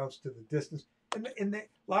breakdowns to the distance. And a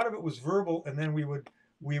lot of it was verbal, and then we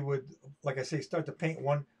would, like I say, start to paint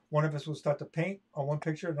one of us would start to paint on one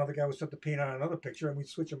picture, another guy would start to paint on another picture, and we'd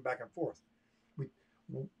switch them back and forth.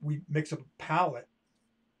 We mix up a palette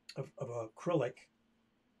of acrylic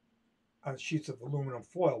on sheets of aluminum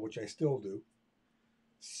foil, which I still do.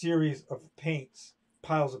 Series of paints,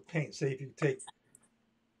 piles of paint. Say if you take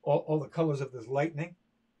all the colors of this lightning,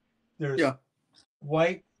 there's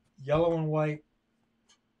white, yellow and white,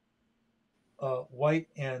 white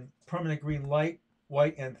and permanent green light,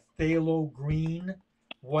 white and phthalo green,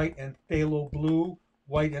 white and phthalo blue,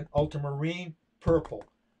 white and ultramarine, purple.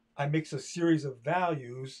 I mix a series of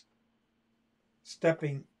values,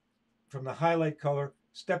 stepping from the highlight color,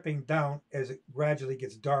 stepping down as it gradually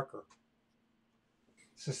gets darker.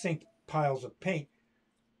 Succinct piles of paint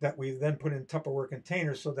that we then put in Tupperware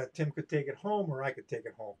containers so that Tim could take it home or I could take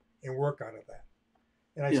it home and work out of that.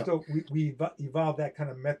 And we evolved that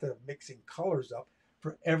kind of method of mixing colors up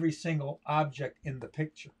for every single object in the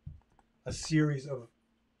picture. A series of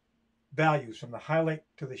values from the highlight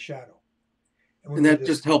to the shadow. And that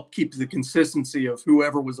just helped keep the consistency of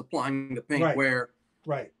whoever was applying the paint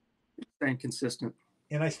Right. Staying consistent.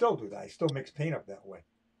 And I still do that. I still mix paint up that way.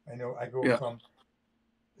 I know I go from,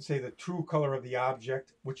 say, the true color of the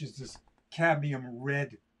object, which is this cadmium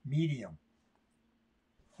red medium.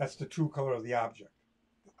 That's the true color of the object.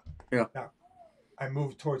 Yeah. Now, I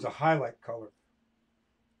move towards a highlight color.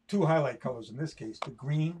 Two highlight colors in this case, the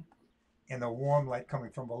green and the warm light coming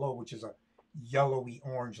from below, which is a yellowy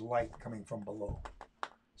orange light coming from below.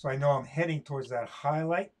 So I know I'm heading towards that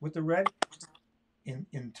highlight with the red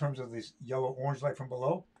in terms of this yellow orange light from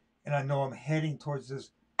below. And I know I'm heading towards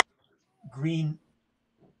this green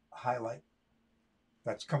highlight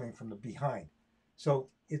that's coming from the behind. So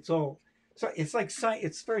it's like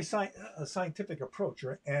it's very a scientific approach.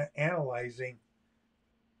 You're analyzing.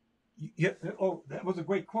 That was a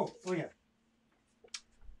great quote. Oh yeah.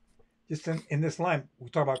 Just in this line, we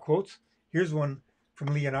talk about quotes. Here's one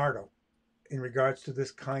from Leonardo in regards to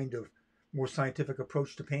this kind of more scientific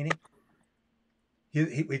approach to painting.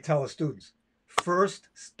 We tell the students, first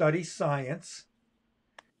study science,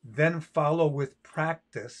 then follow with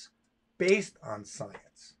practice based on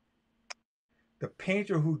science. The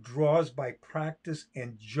painter who draws by practice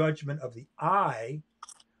and judgment of the eye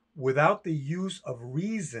without the use of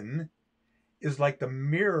reason is like the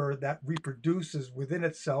mirror that reproduces within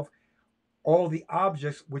itself all the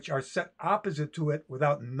objects which are set opposite to it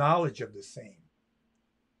without knowledge of the same.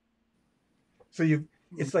 So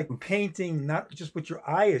it's like painting not just what your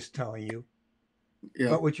eye is telling you,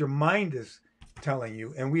 but what your mind is telling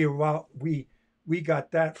you. And we got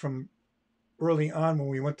that from early on when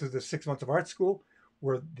we went to the 6 months of art school,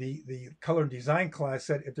 where the color and design class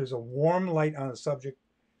said if there's a warm light on a subject,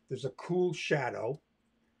 there's a cool shadow.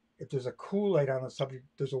 If there's a cool light on a subject,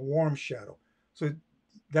 there's a warm shadow. So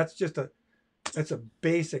that's a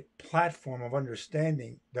basic platform of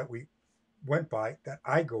understanding that we went by, that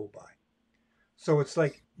I go by. So it's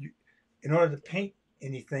like, in order to paint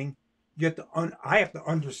anything, I have to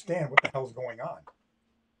understand what the hell's going on.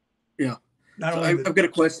 Yeah. I've got a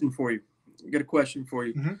question for you.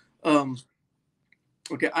 Mm-hmm.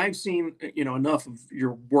 Okay, I've seen enough of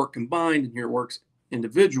your work combined and your works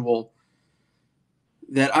individual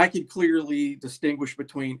that I could clearly distinguish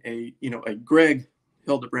between a Greg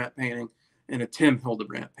Hildebrandt painting and a Tim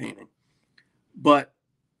Hildebrandt painting. But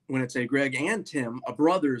when it's a Greg and Tim, a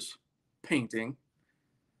brother's painting,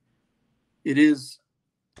 it is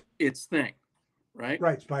its thing, right?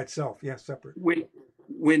 Right, it's by itself, yeah, separate.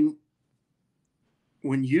 When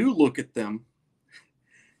you look at them,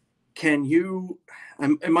 can you,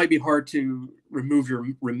 it might be hard to remove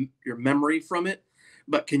your memory from it,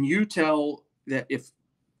 but can you tell that if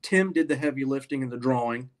Tim did the heavy lifting in the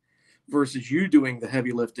drawing versus you doing the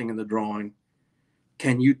heavy lifting in the drawing,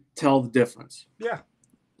 can you tell the difference? Yeah,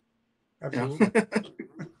 absolutely.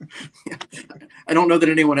 Yeah. I don't know that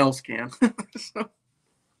anyone else can. So,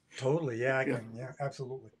 Totally. Yeah, I can. Yeah,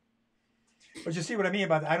 absolutely. But you see what I mean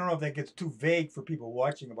about, I don't know if that gets too vague for people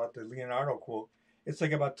watching about the Leonardo quote. It's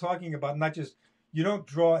like about talking about not just, you don't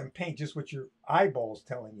draw and paint just what your eyeball's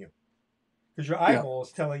telling you. Because your eyeball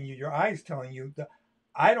is telling you, your eyes telling you,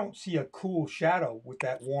 I don't see a cool shadow with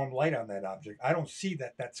that warm light on that object. I don't see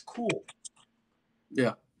that. That's cool.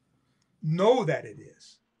 Yeah. Know that it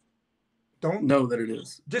is. Don't know that it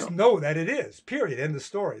is. just know that it is. Period. End of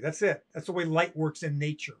story. That's it. That's the way light works in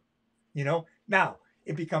nature. Now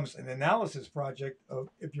it becomes an analysis project of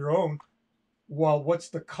if your own. Well, what's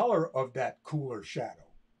the color of that cooler shadow?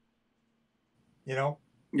 Yeah.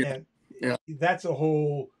 And Yeah. that's a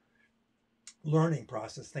whole learning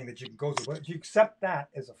process thing that you can go through. But if you accept that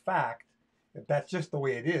as a fact, if that's just the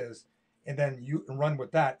way it is, and then you run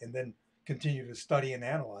with that, and then continue to study and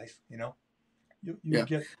analyze, you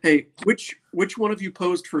get. Hey, which one of you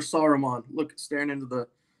posed for Saruman? Look, staring into the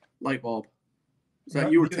light bulb. Is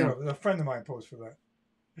that you or Tim? A friend of mine posed for that.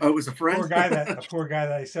 Oh, it was a friend. A poor guy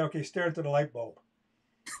that I said, okay, stare into the light bulb.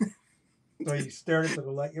 So he stared into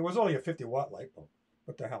the light. It was only a 50-watt light bulb.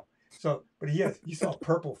 What the hell? So, but he saw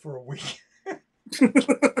purple for a week.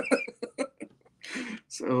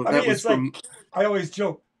 So that was from. Like, I always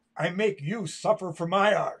joke, I make you suffer for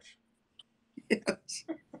my art. Yes.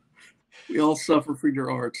 We all suffer for your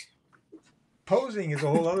art. Posing is a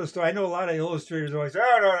whole other story. I know a lot of illustrators always say,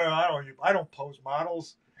 "Oh no, I don't pose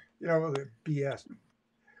models." The BS.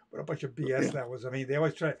 What a bunch of BS that was. I mean, they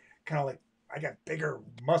always try kind of like, I got bigger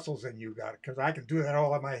muscles than you got because I can do that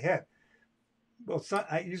all in my head. Well,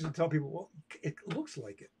 I usually tell people, well, it looks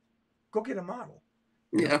like it. Go get a model.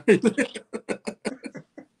 Yeah.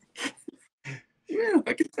 Yeah,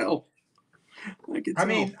 I can tell. I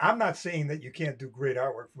mean, I'm not saying that you can't do great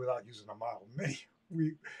artwork without using a model.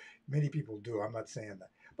 Many people do. I'm not saying that.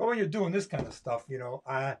 But when you're doing this kind of stuff,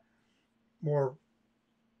 more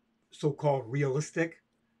so-called realistic,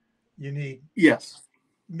 you need. Yes.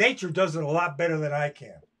 Nature does it a lot better than I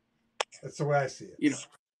can. That's the way I see it.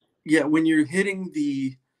 Yeah, when you're hitting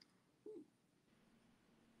the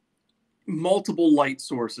multiple light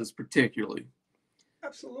sources, particularly.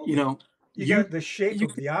 Absolutely. You got the shape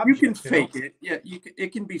of the object. You can fake it. Yeah,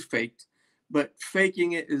 it can be faked, but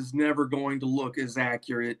faking it is never going to look as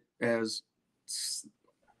accurate as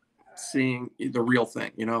seeing the real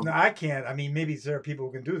thing. No, I can't. I mean, maybe there are people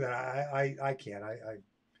who can do that. I can't.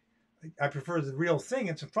 I prefer the real thing.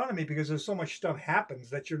 It's in front of me because there's so much stuff happens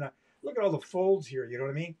that you're not. Look at all the folds here. You know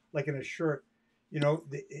what I mean? Like in a shirt,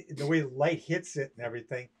 the way light hits it and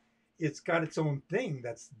everything. It's got its own thing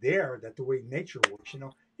that's there. That the way nature works.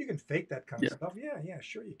 You can fake that kind of stuff. Yeah,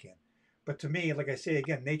 sure you can. But to me, like I say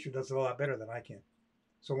again, nature does it a lot better than I can.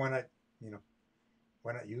 So why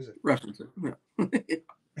not use it? Reference it. Yeah.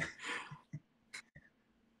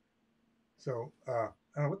 So I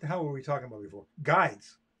don't know, what the hell were we talking about before?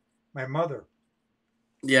 Guides. My mother.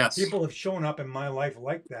 Yes. People have shown up in my life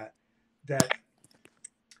like that. That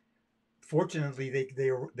fortunately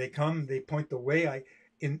they come, they point the way.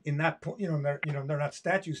 In that point, they're not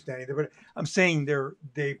statues standing there, but I'm saying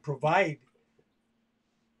they provide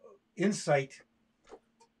insight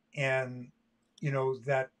and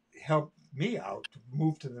that help me out to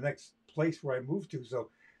move to the next place where I move to. So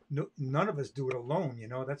none of us do it alone.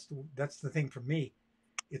 That's the thing for me.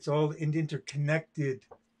 It's all an interconnected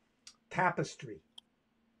tapestry.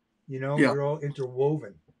 We're all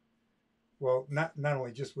interwoven. Well, not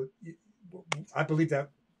only just with. I believe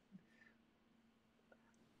that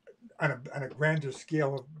on a grander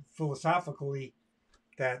scale of philosophically,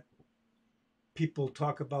 that people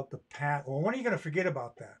talk about the past. Well, when are you going to forget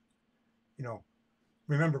about that?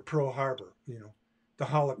 Remember Pearl Harbor. The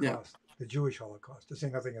Holocaust, the Jewish Holocaust, to say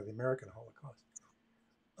nothing of the American Holocaust.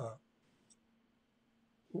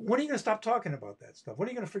 When are you going to stop talking about that stuff? When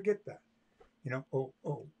are you going to forget that?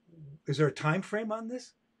 Is there a time frame on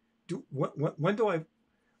this? When do I?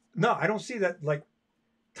 No, I don't see that. Like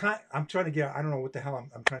time. I'm trying to get. I don't know what the hell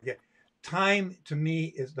I'm trying to get. Time to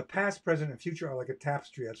me is the past, present, and future are like a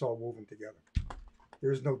tapestry that's all woven together.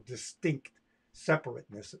 There is no distinct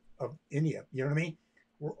separateness of any of. You know what I mean?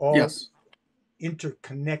 We're all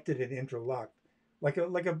interconnected and interlocked, like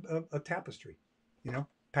a tapestry.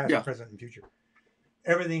 Past, present, and future.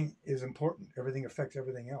 Everything is important. Everything affects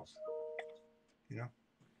everything else. I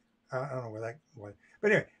don't know where that was.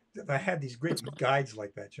 But anyway, I had these great guides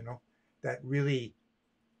like that, that really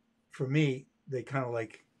for me, they kind of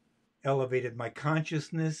like elevated my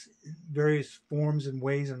consciousness in various forms and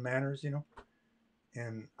ways and manners,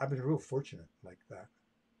 and I've been real fortunate like that.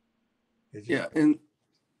 It's just, Yeah. And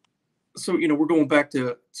so, we're going back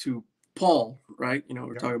to Paul, right?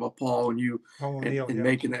 We're yeah, talking about Paul and you Paul and, O'Neill, and yeah,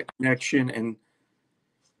 making that connection and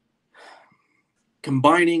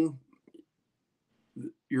combining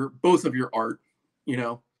both of your art,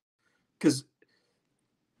 because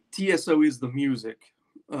TSO is the music.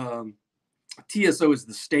 TSO is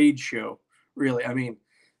the stage show, really. I mean,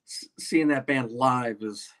 seeing that band live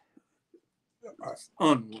is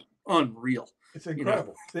unreal. it's You know,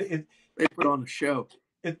 incredible. they put on a show,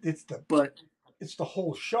 It's the but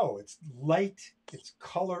whole show. It's light, it's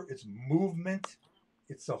color, it's movement,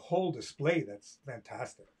 it's a whole display that's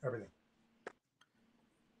fantastic. Everything.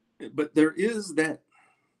 there is that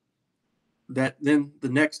then the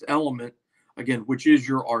next element again, which is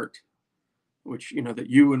your art, which that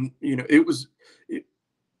you and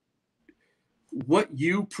what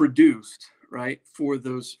you produced, right, for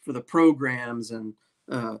the programs and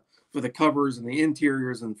for the covers and the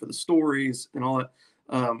interiors and for the stories and all that.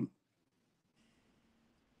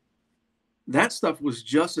 That stuff was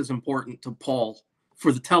just as important to Paul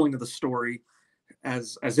for the telling of the story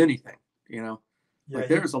as anything. Yeah, Like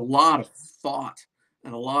there's a lot of thought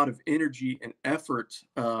and a lot of energy and effort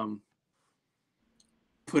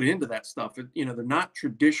put into that stuff. They're not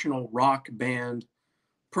traditional rock band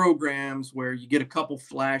programs where you get a couple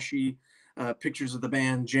flashy pictures of the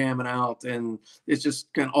band jamming out and it's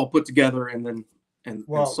just kind of all put together and then and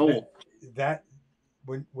sold. that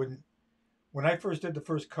when I first did the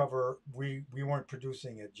first cover, we weren't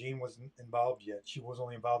producing it. Jean wasn't involved yet. She was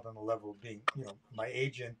only involved on the level of being, my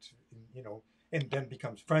agent, and then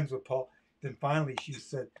becomes friends with Paul. Then finally, she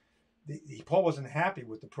said, Paul wasn't happy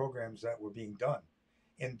with the programs that were being done.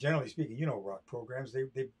 And generally speaking, rock programs,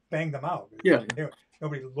 they banged them out. Yeah.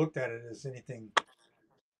 Nobody looked at it as anything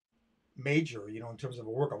major, in terms of a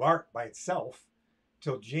work of art by itself.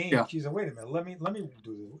 Till Jean, Yeah. she said, "Wait a minute, let me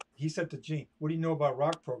do this." He said to Jean, "What do you know about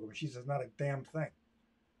rock programs?" She says, "Not a damn thing."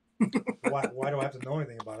 Why do I have to know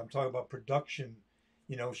anything about it? I'm talking about production.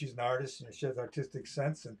 She's an artist and she has artistic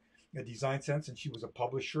sense and a design sense, and she was a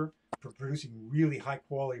publisher for producing really high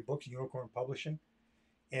quality books, Unicorn Publishing.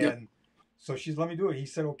 And Yep. so she's let me do it. He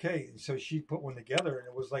said okay, and so she put one together, and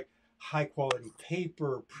it was like high quality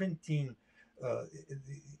paper printing.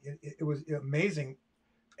 It was amazing.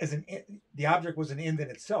 The object was an end in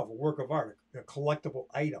itself, a work of art, a collectible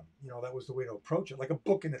item. That was the way to approach it, like a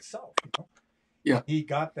book in itself. Yeah. And he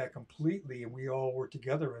got that completely, and we all worked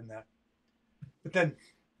together in that. But then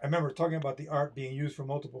I remember talking about the art being used for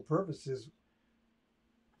multiple purposes.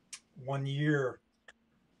 One year,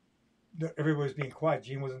 everybody was being quiet.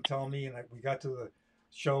 Gene wasn't telling me, and we got to the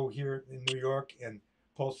show here in New York, and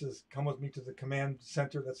Paul says, "Come with me to the command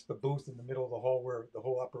center. That's the booth in the middle of the hall where the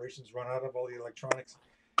whole operations run out of all the electronics."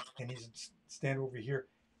 And he's stand over here.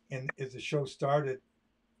 And as the show started,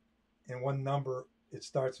 in one number, it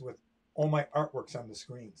starts with all my artworks on the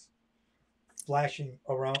screens, flashing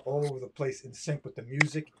around all over the place in sync with the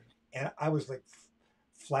music. And I was like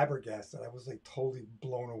flabbergasted. I was like totally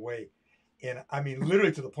blown away. And I mean,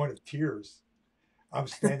 literally to the point of tears. I'm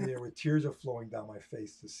standing there with tears are flowing down my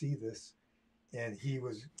face to see this. And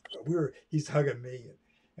he's hugging me.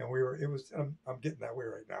 And I'm getting that way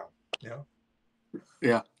right now,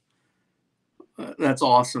 Yeah. That's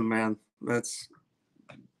awesome, man. That's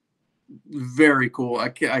very cool. I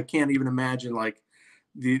can't even imagine like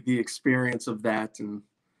the experience of that and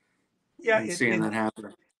seeing that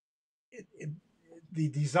happen. The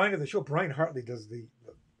design of the show, Brian Hartley does the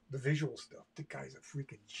visual stuff. The guy's a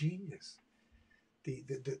freaking genius. The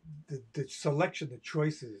selection, the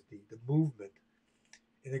choices, the movement,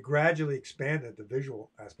 and it gradually expanded the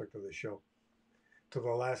visual aspect of the show to the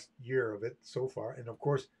last year of it so far. And of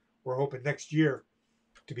course, we're hoping next year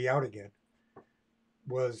to be out again.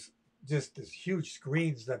 Was just this huge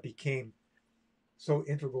screens that became so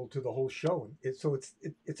integral to the whole show, and it's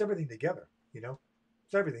everything together.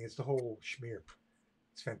 It's everything. It's the whole schmear.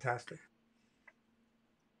 It's fantastic.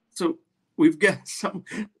 So we've got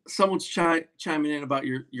someone's chiming in about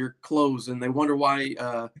your clothes, and they wonder why.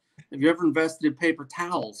 Have you ever invested in paper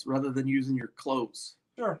towels rather than using your clothes?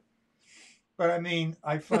 Sure, but I mean,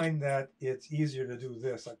 I find that it's easier to do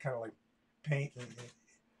this. I kind of like paint.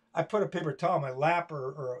 I put a paper towel on my lap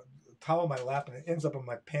or a towel on my lap, and it ends up in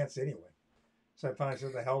my pants anyway. So I finally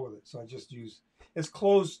said, the hell with it. So I just use, as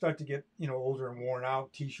clothes start to get, older and worn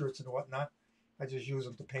out, T-shirts and whatnot, I just use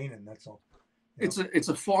them to paint in. That's all. It's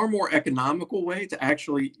a far more economical way to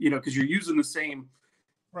actually, because you're using the same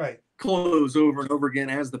Right. clothes over and over again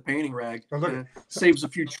as the painting rag. But look, Saves a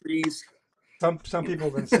few trees. some people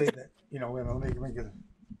have been saying that, you know, let me get it.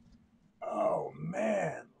 Oh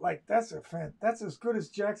man, like that's as good as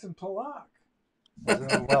Jackson Pollock. I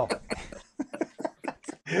said, oh, well,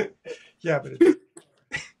 yeah, but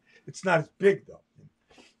it's not as big though.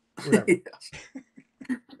 Whatever. Yes.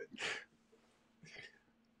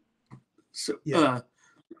 So Yeah.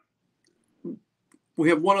 We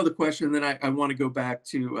have one other question, then I want to go back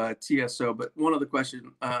to TSO. But one other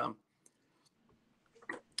question: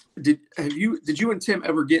 did you and Tim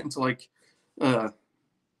ever get into like,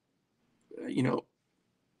 you know,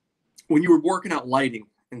 when you were working out lighting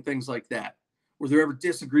and things like that? Were there ever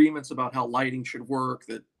disagreements about how lighting should work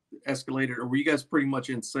that escalated, or were you guys pretty much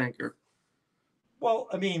in sync? Or Well,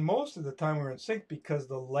 I mean, most of the time we were in sync because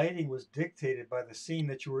the lighting was dictated by the scene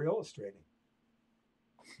that you were illustrating.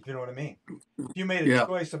 If you know what I mean. If you made a yeah,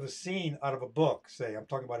 choice of a scene out of a book, say, I'm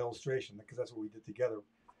talking about illustration because that's what we did together.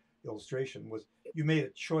 Illustration was you made a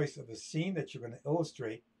choice of a scene that you're going to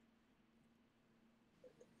illustrate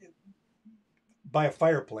by a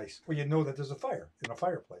fireplace. Well, you know that there's a fire in a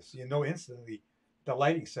fireplace. So you know instantly the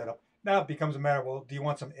lighting setup. Now it becomes a matter of, well, do you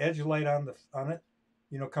want some edge light on it?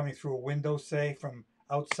 You know, coming through a window, say, from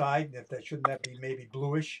outside. If that shouldn't that be maybe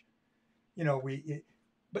bluish? You know,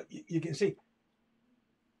 but you can see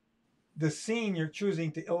the scene you're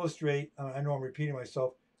choosing to illustrate. I know I'm repeating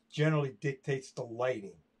myself. Generally dictates the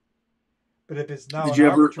lighting. But if it's now did an you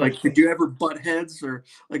ever arbitrary thing, did you ever butt heads, or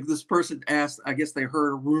like this person asked? I guess they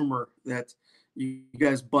heard a rumor that you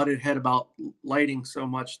guys butted head about lighting so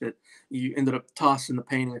much that you ended up tossing the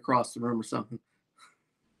painting across the room or something.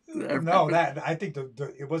 Did that ever no, happen? that I think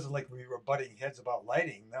it wasn't like we were butting heads about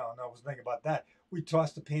lighting. No, it wasn't thinking about that. We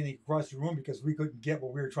tossed the painting across the room because we couldn't get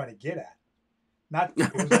what we were trying to get at. Not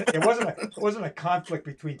it wasn't a conflict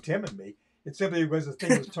between Tim and me. It simply was the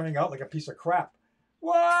thing was turning out like a piece of crap.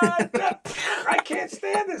 What? I can't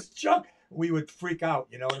stand this junk. We would freak out.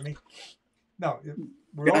 You know what I mean? No,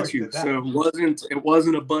 we Got always you. did that. So it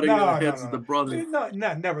wasn't a butting of the heads of the brothers. No,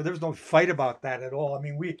 never. There was no fight about that at all. I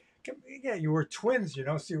mean, yeah, you were twins, you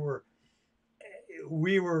know, so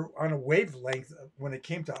we were on a wavelength when it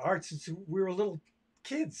came to art since we were little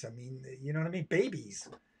kids. I mean, you know what I mean? Babies,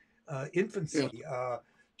 Yeah, infancy,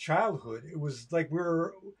 childhood. It was like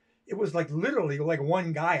literally like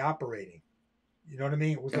one guy operating. You know what I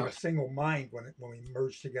mean? It was like yeah. a single mind when we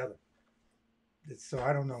merged together. So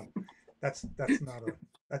I don't know. That's not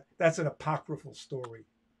that's an apocryphal story.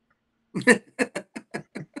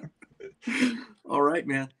 All right,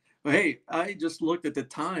 man. Well, hey, I just looked at the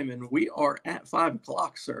time and we are at 5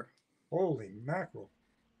 o'clock, sir. Holy mackerel!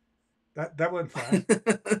 That went fast.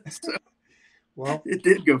 So Well, it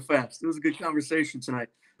did go fast. It was a good conversation tonight.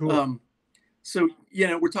 cool. Um, so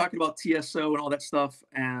we're talking about TSO and all that stuff,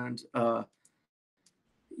 and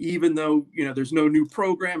even though there's no new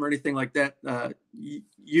program or anything like that,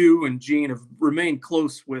 you and Gene have remained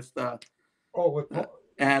close with Oh, with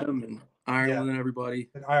Adam and yeah, Ireland and everybody.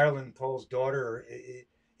 and Ireland, Paul's daughter.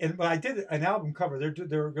 And when I did an album cover, they're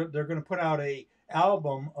going to put out a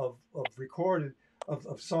album of recorded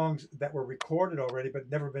of songs that were recorded already but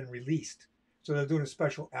never been released. So they're doing a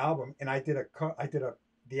special album, and I did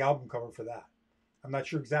the album cover for that. I'm not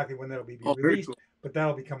sure exactly when that'll be Oh, very released, cool. but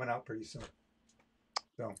that'll be coming out pretty soon.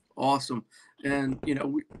 So Awesome. And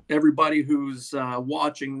everybody who's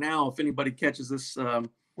watching now, if anybody catches this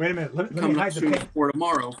wait a minute, let me coming up hide the soon paint. for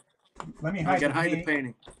tomorrow, Let me I hide gotta the hide the paint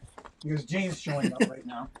painting. because Jane's showing up right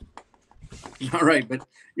now. All right, but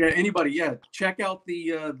anybody, check out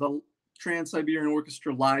the Trans-Siberian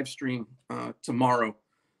Orchestra live stream tomorrow.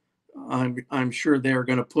 I'm sure they're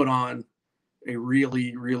going to put on a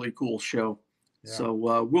really, really cool show. Yeah. So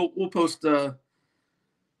we'll post. I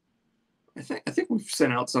think we've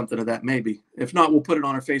sent out something of that. Maybe if not, we'll put it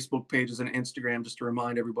on our Facebook pages and Instagram just to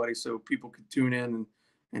remind everybody so people can tune in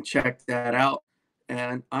and check that out.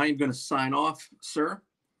 And I'm going to sign off, sir.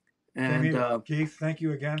 And Keith, thank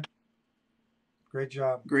you again. Great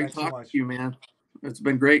job. great Thanks so talking much. to you, man. It's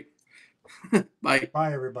been great. Bye.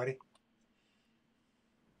 Bye, everybody.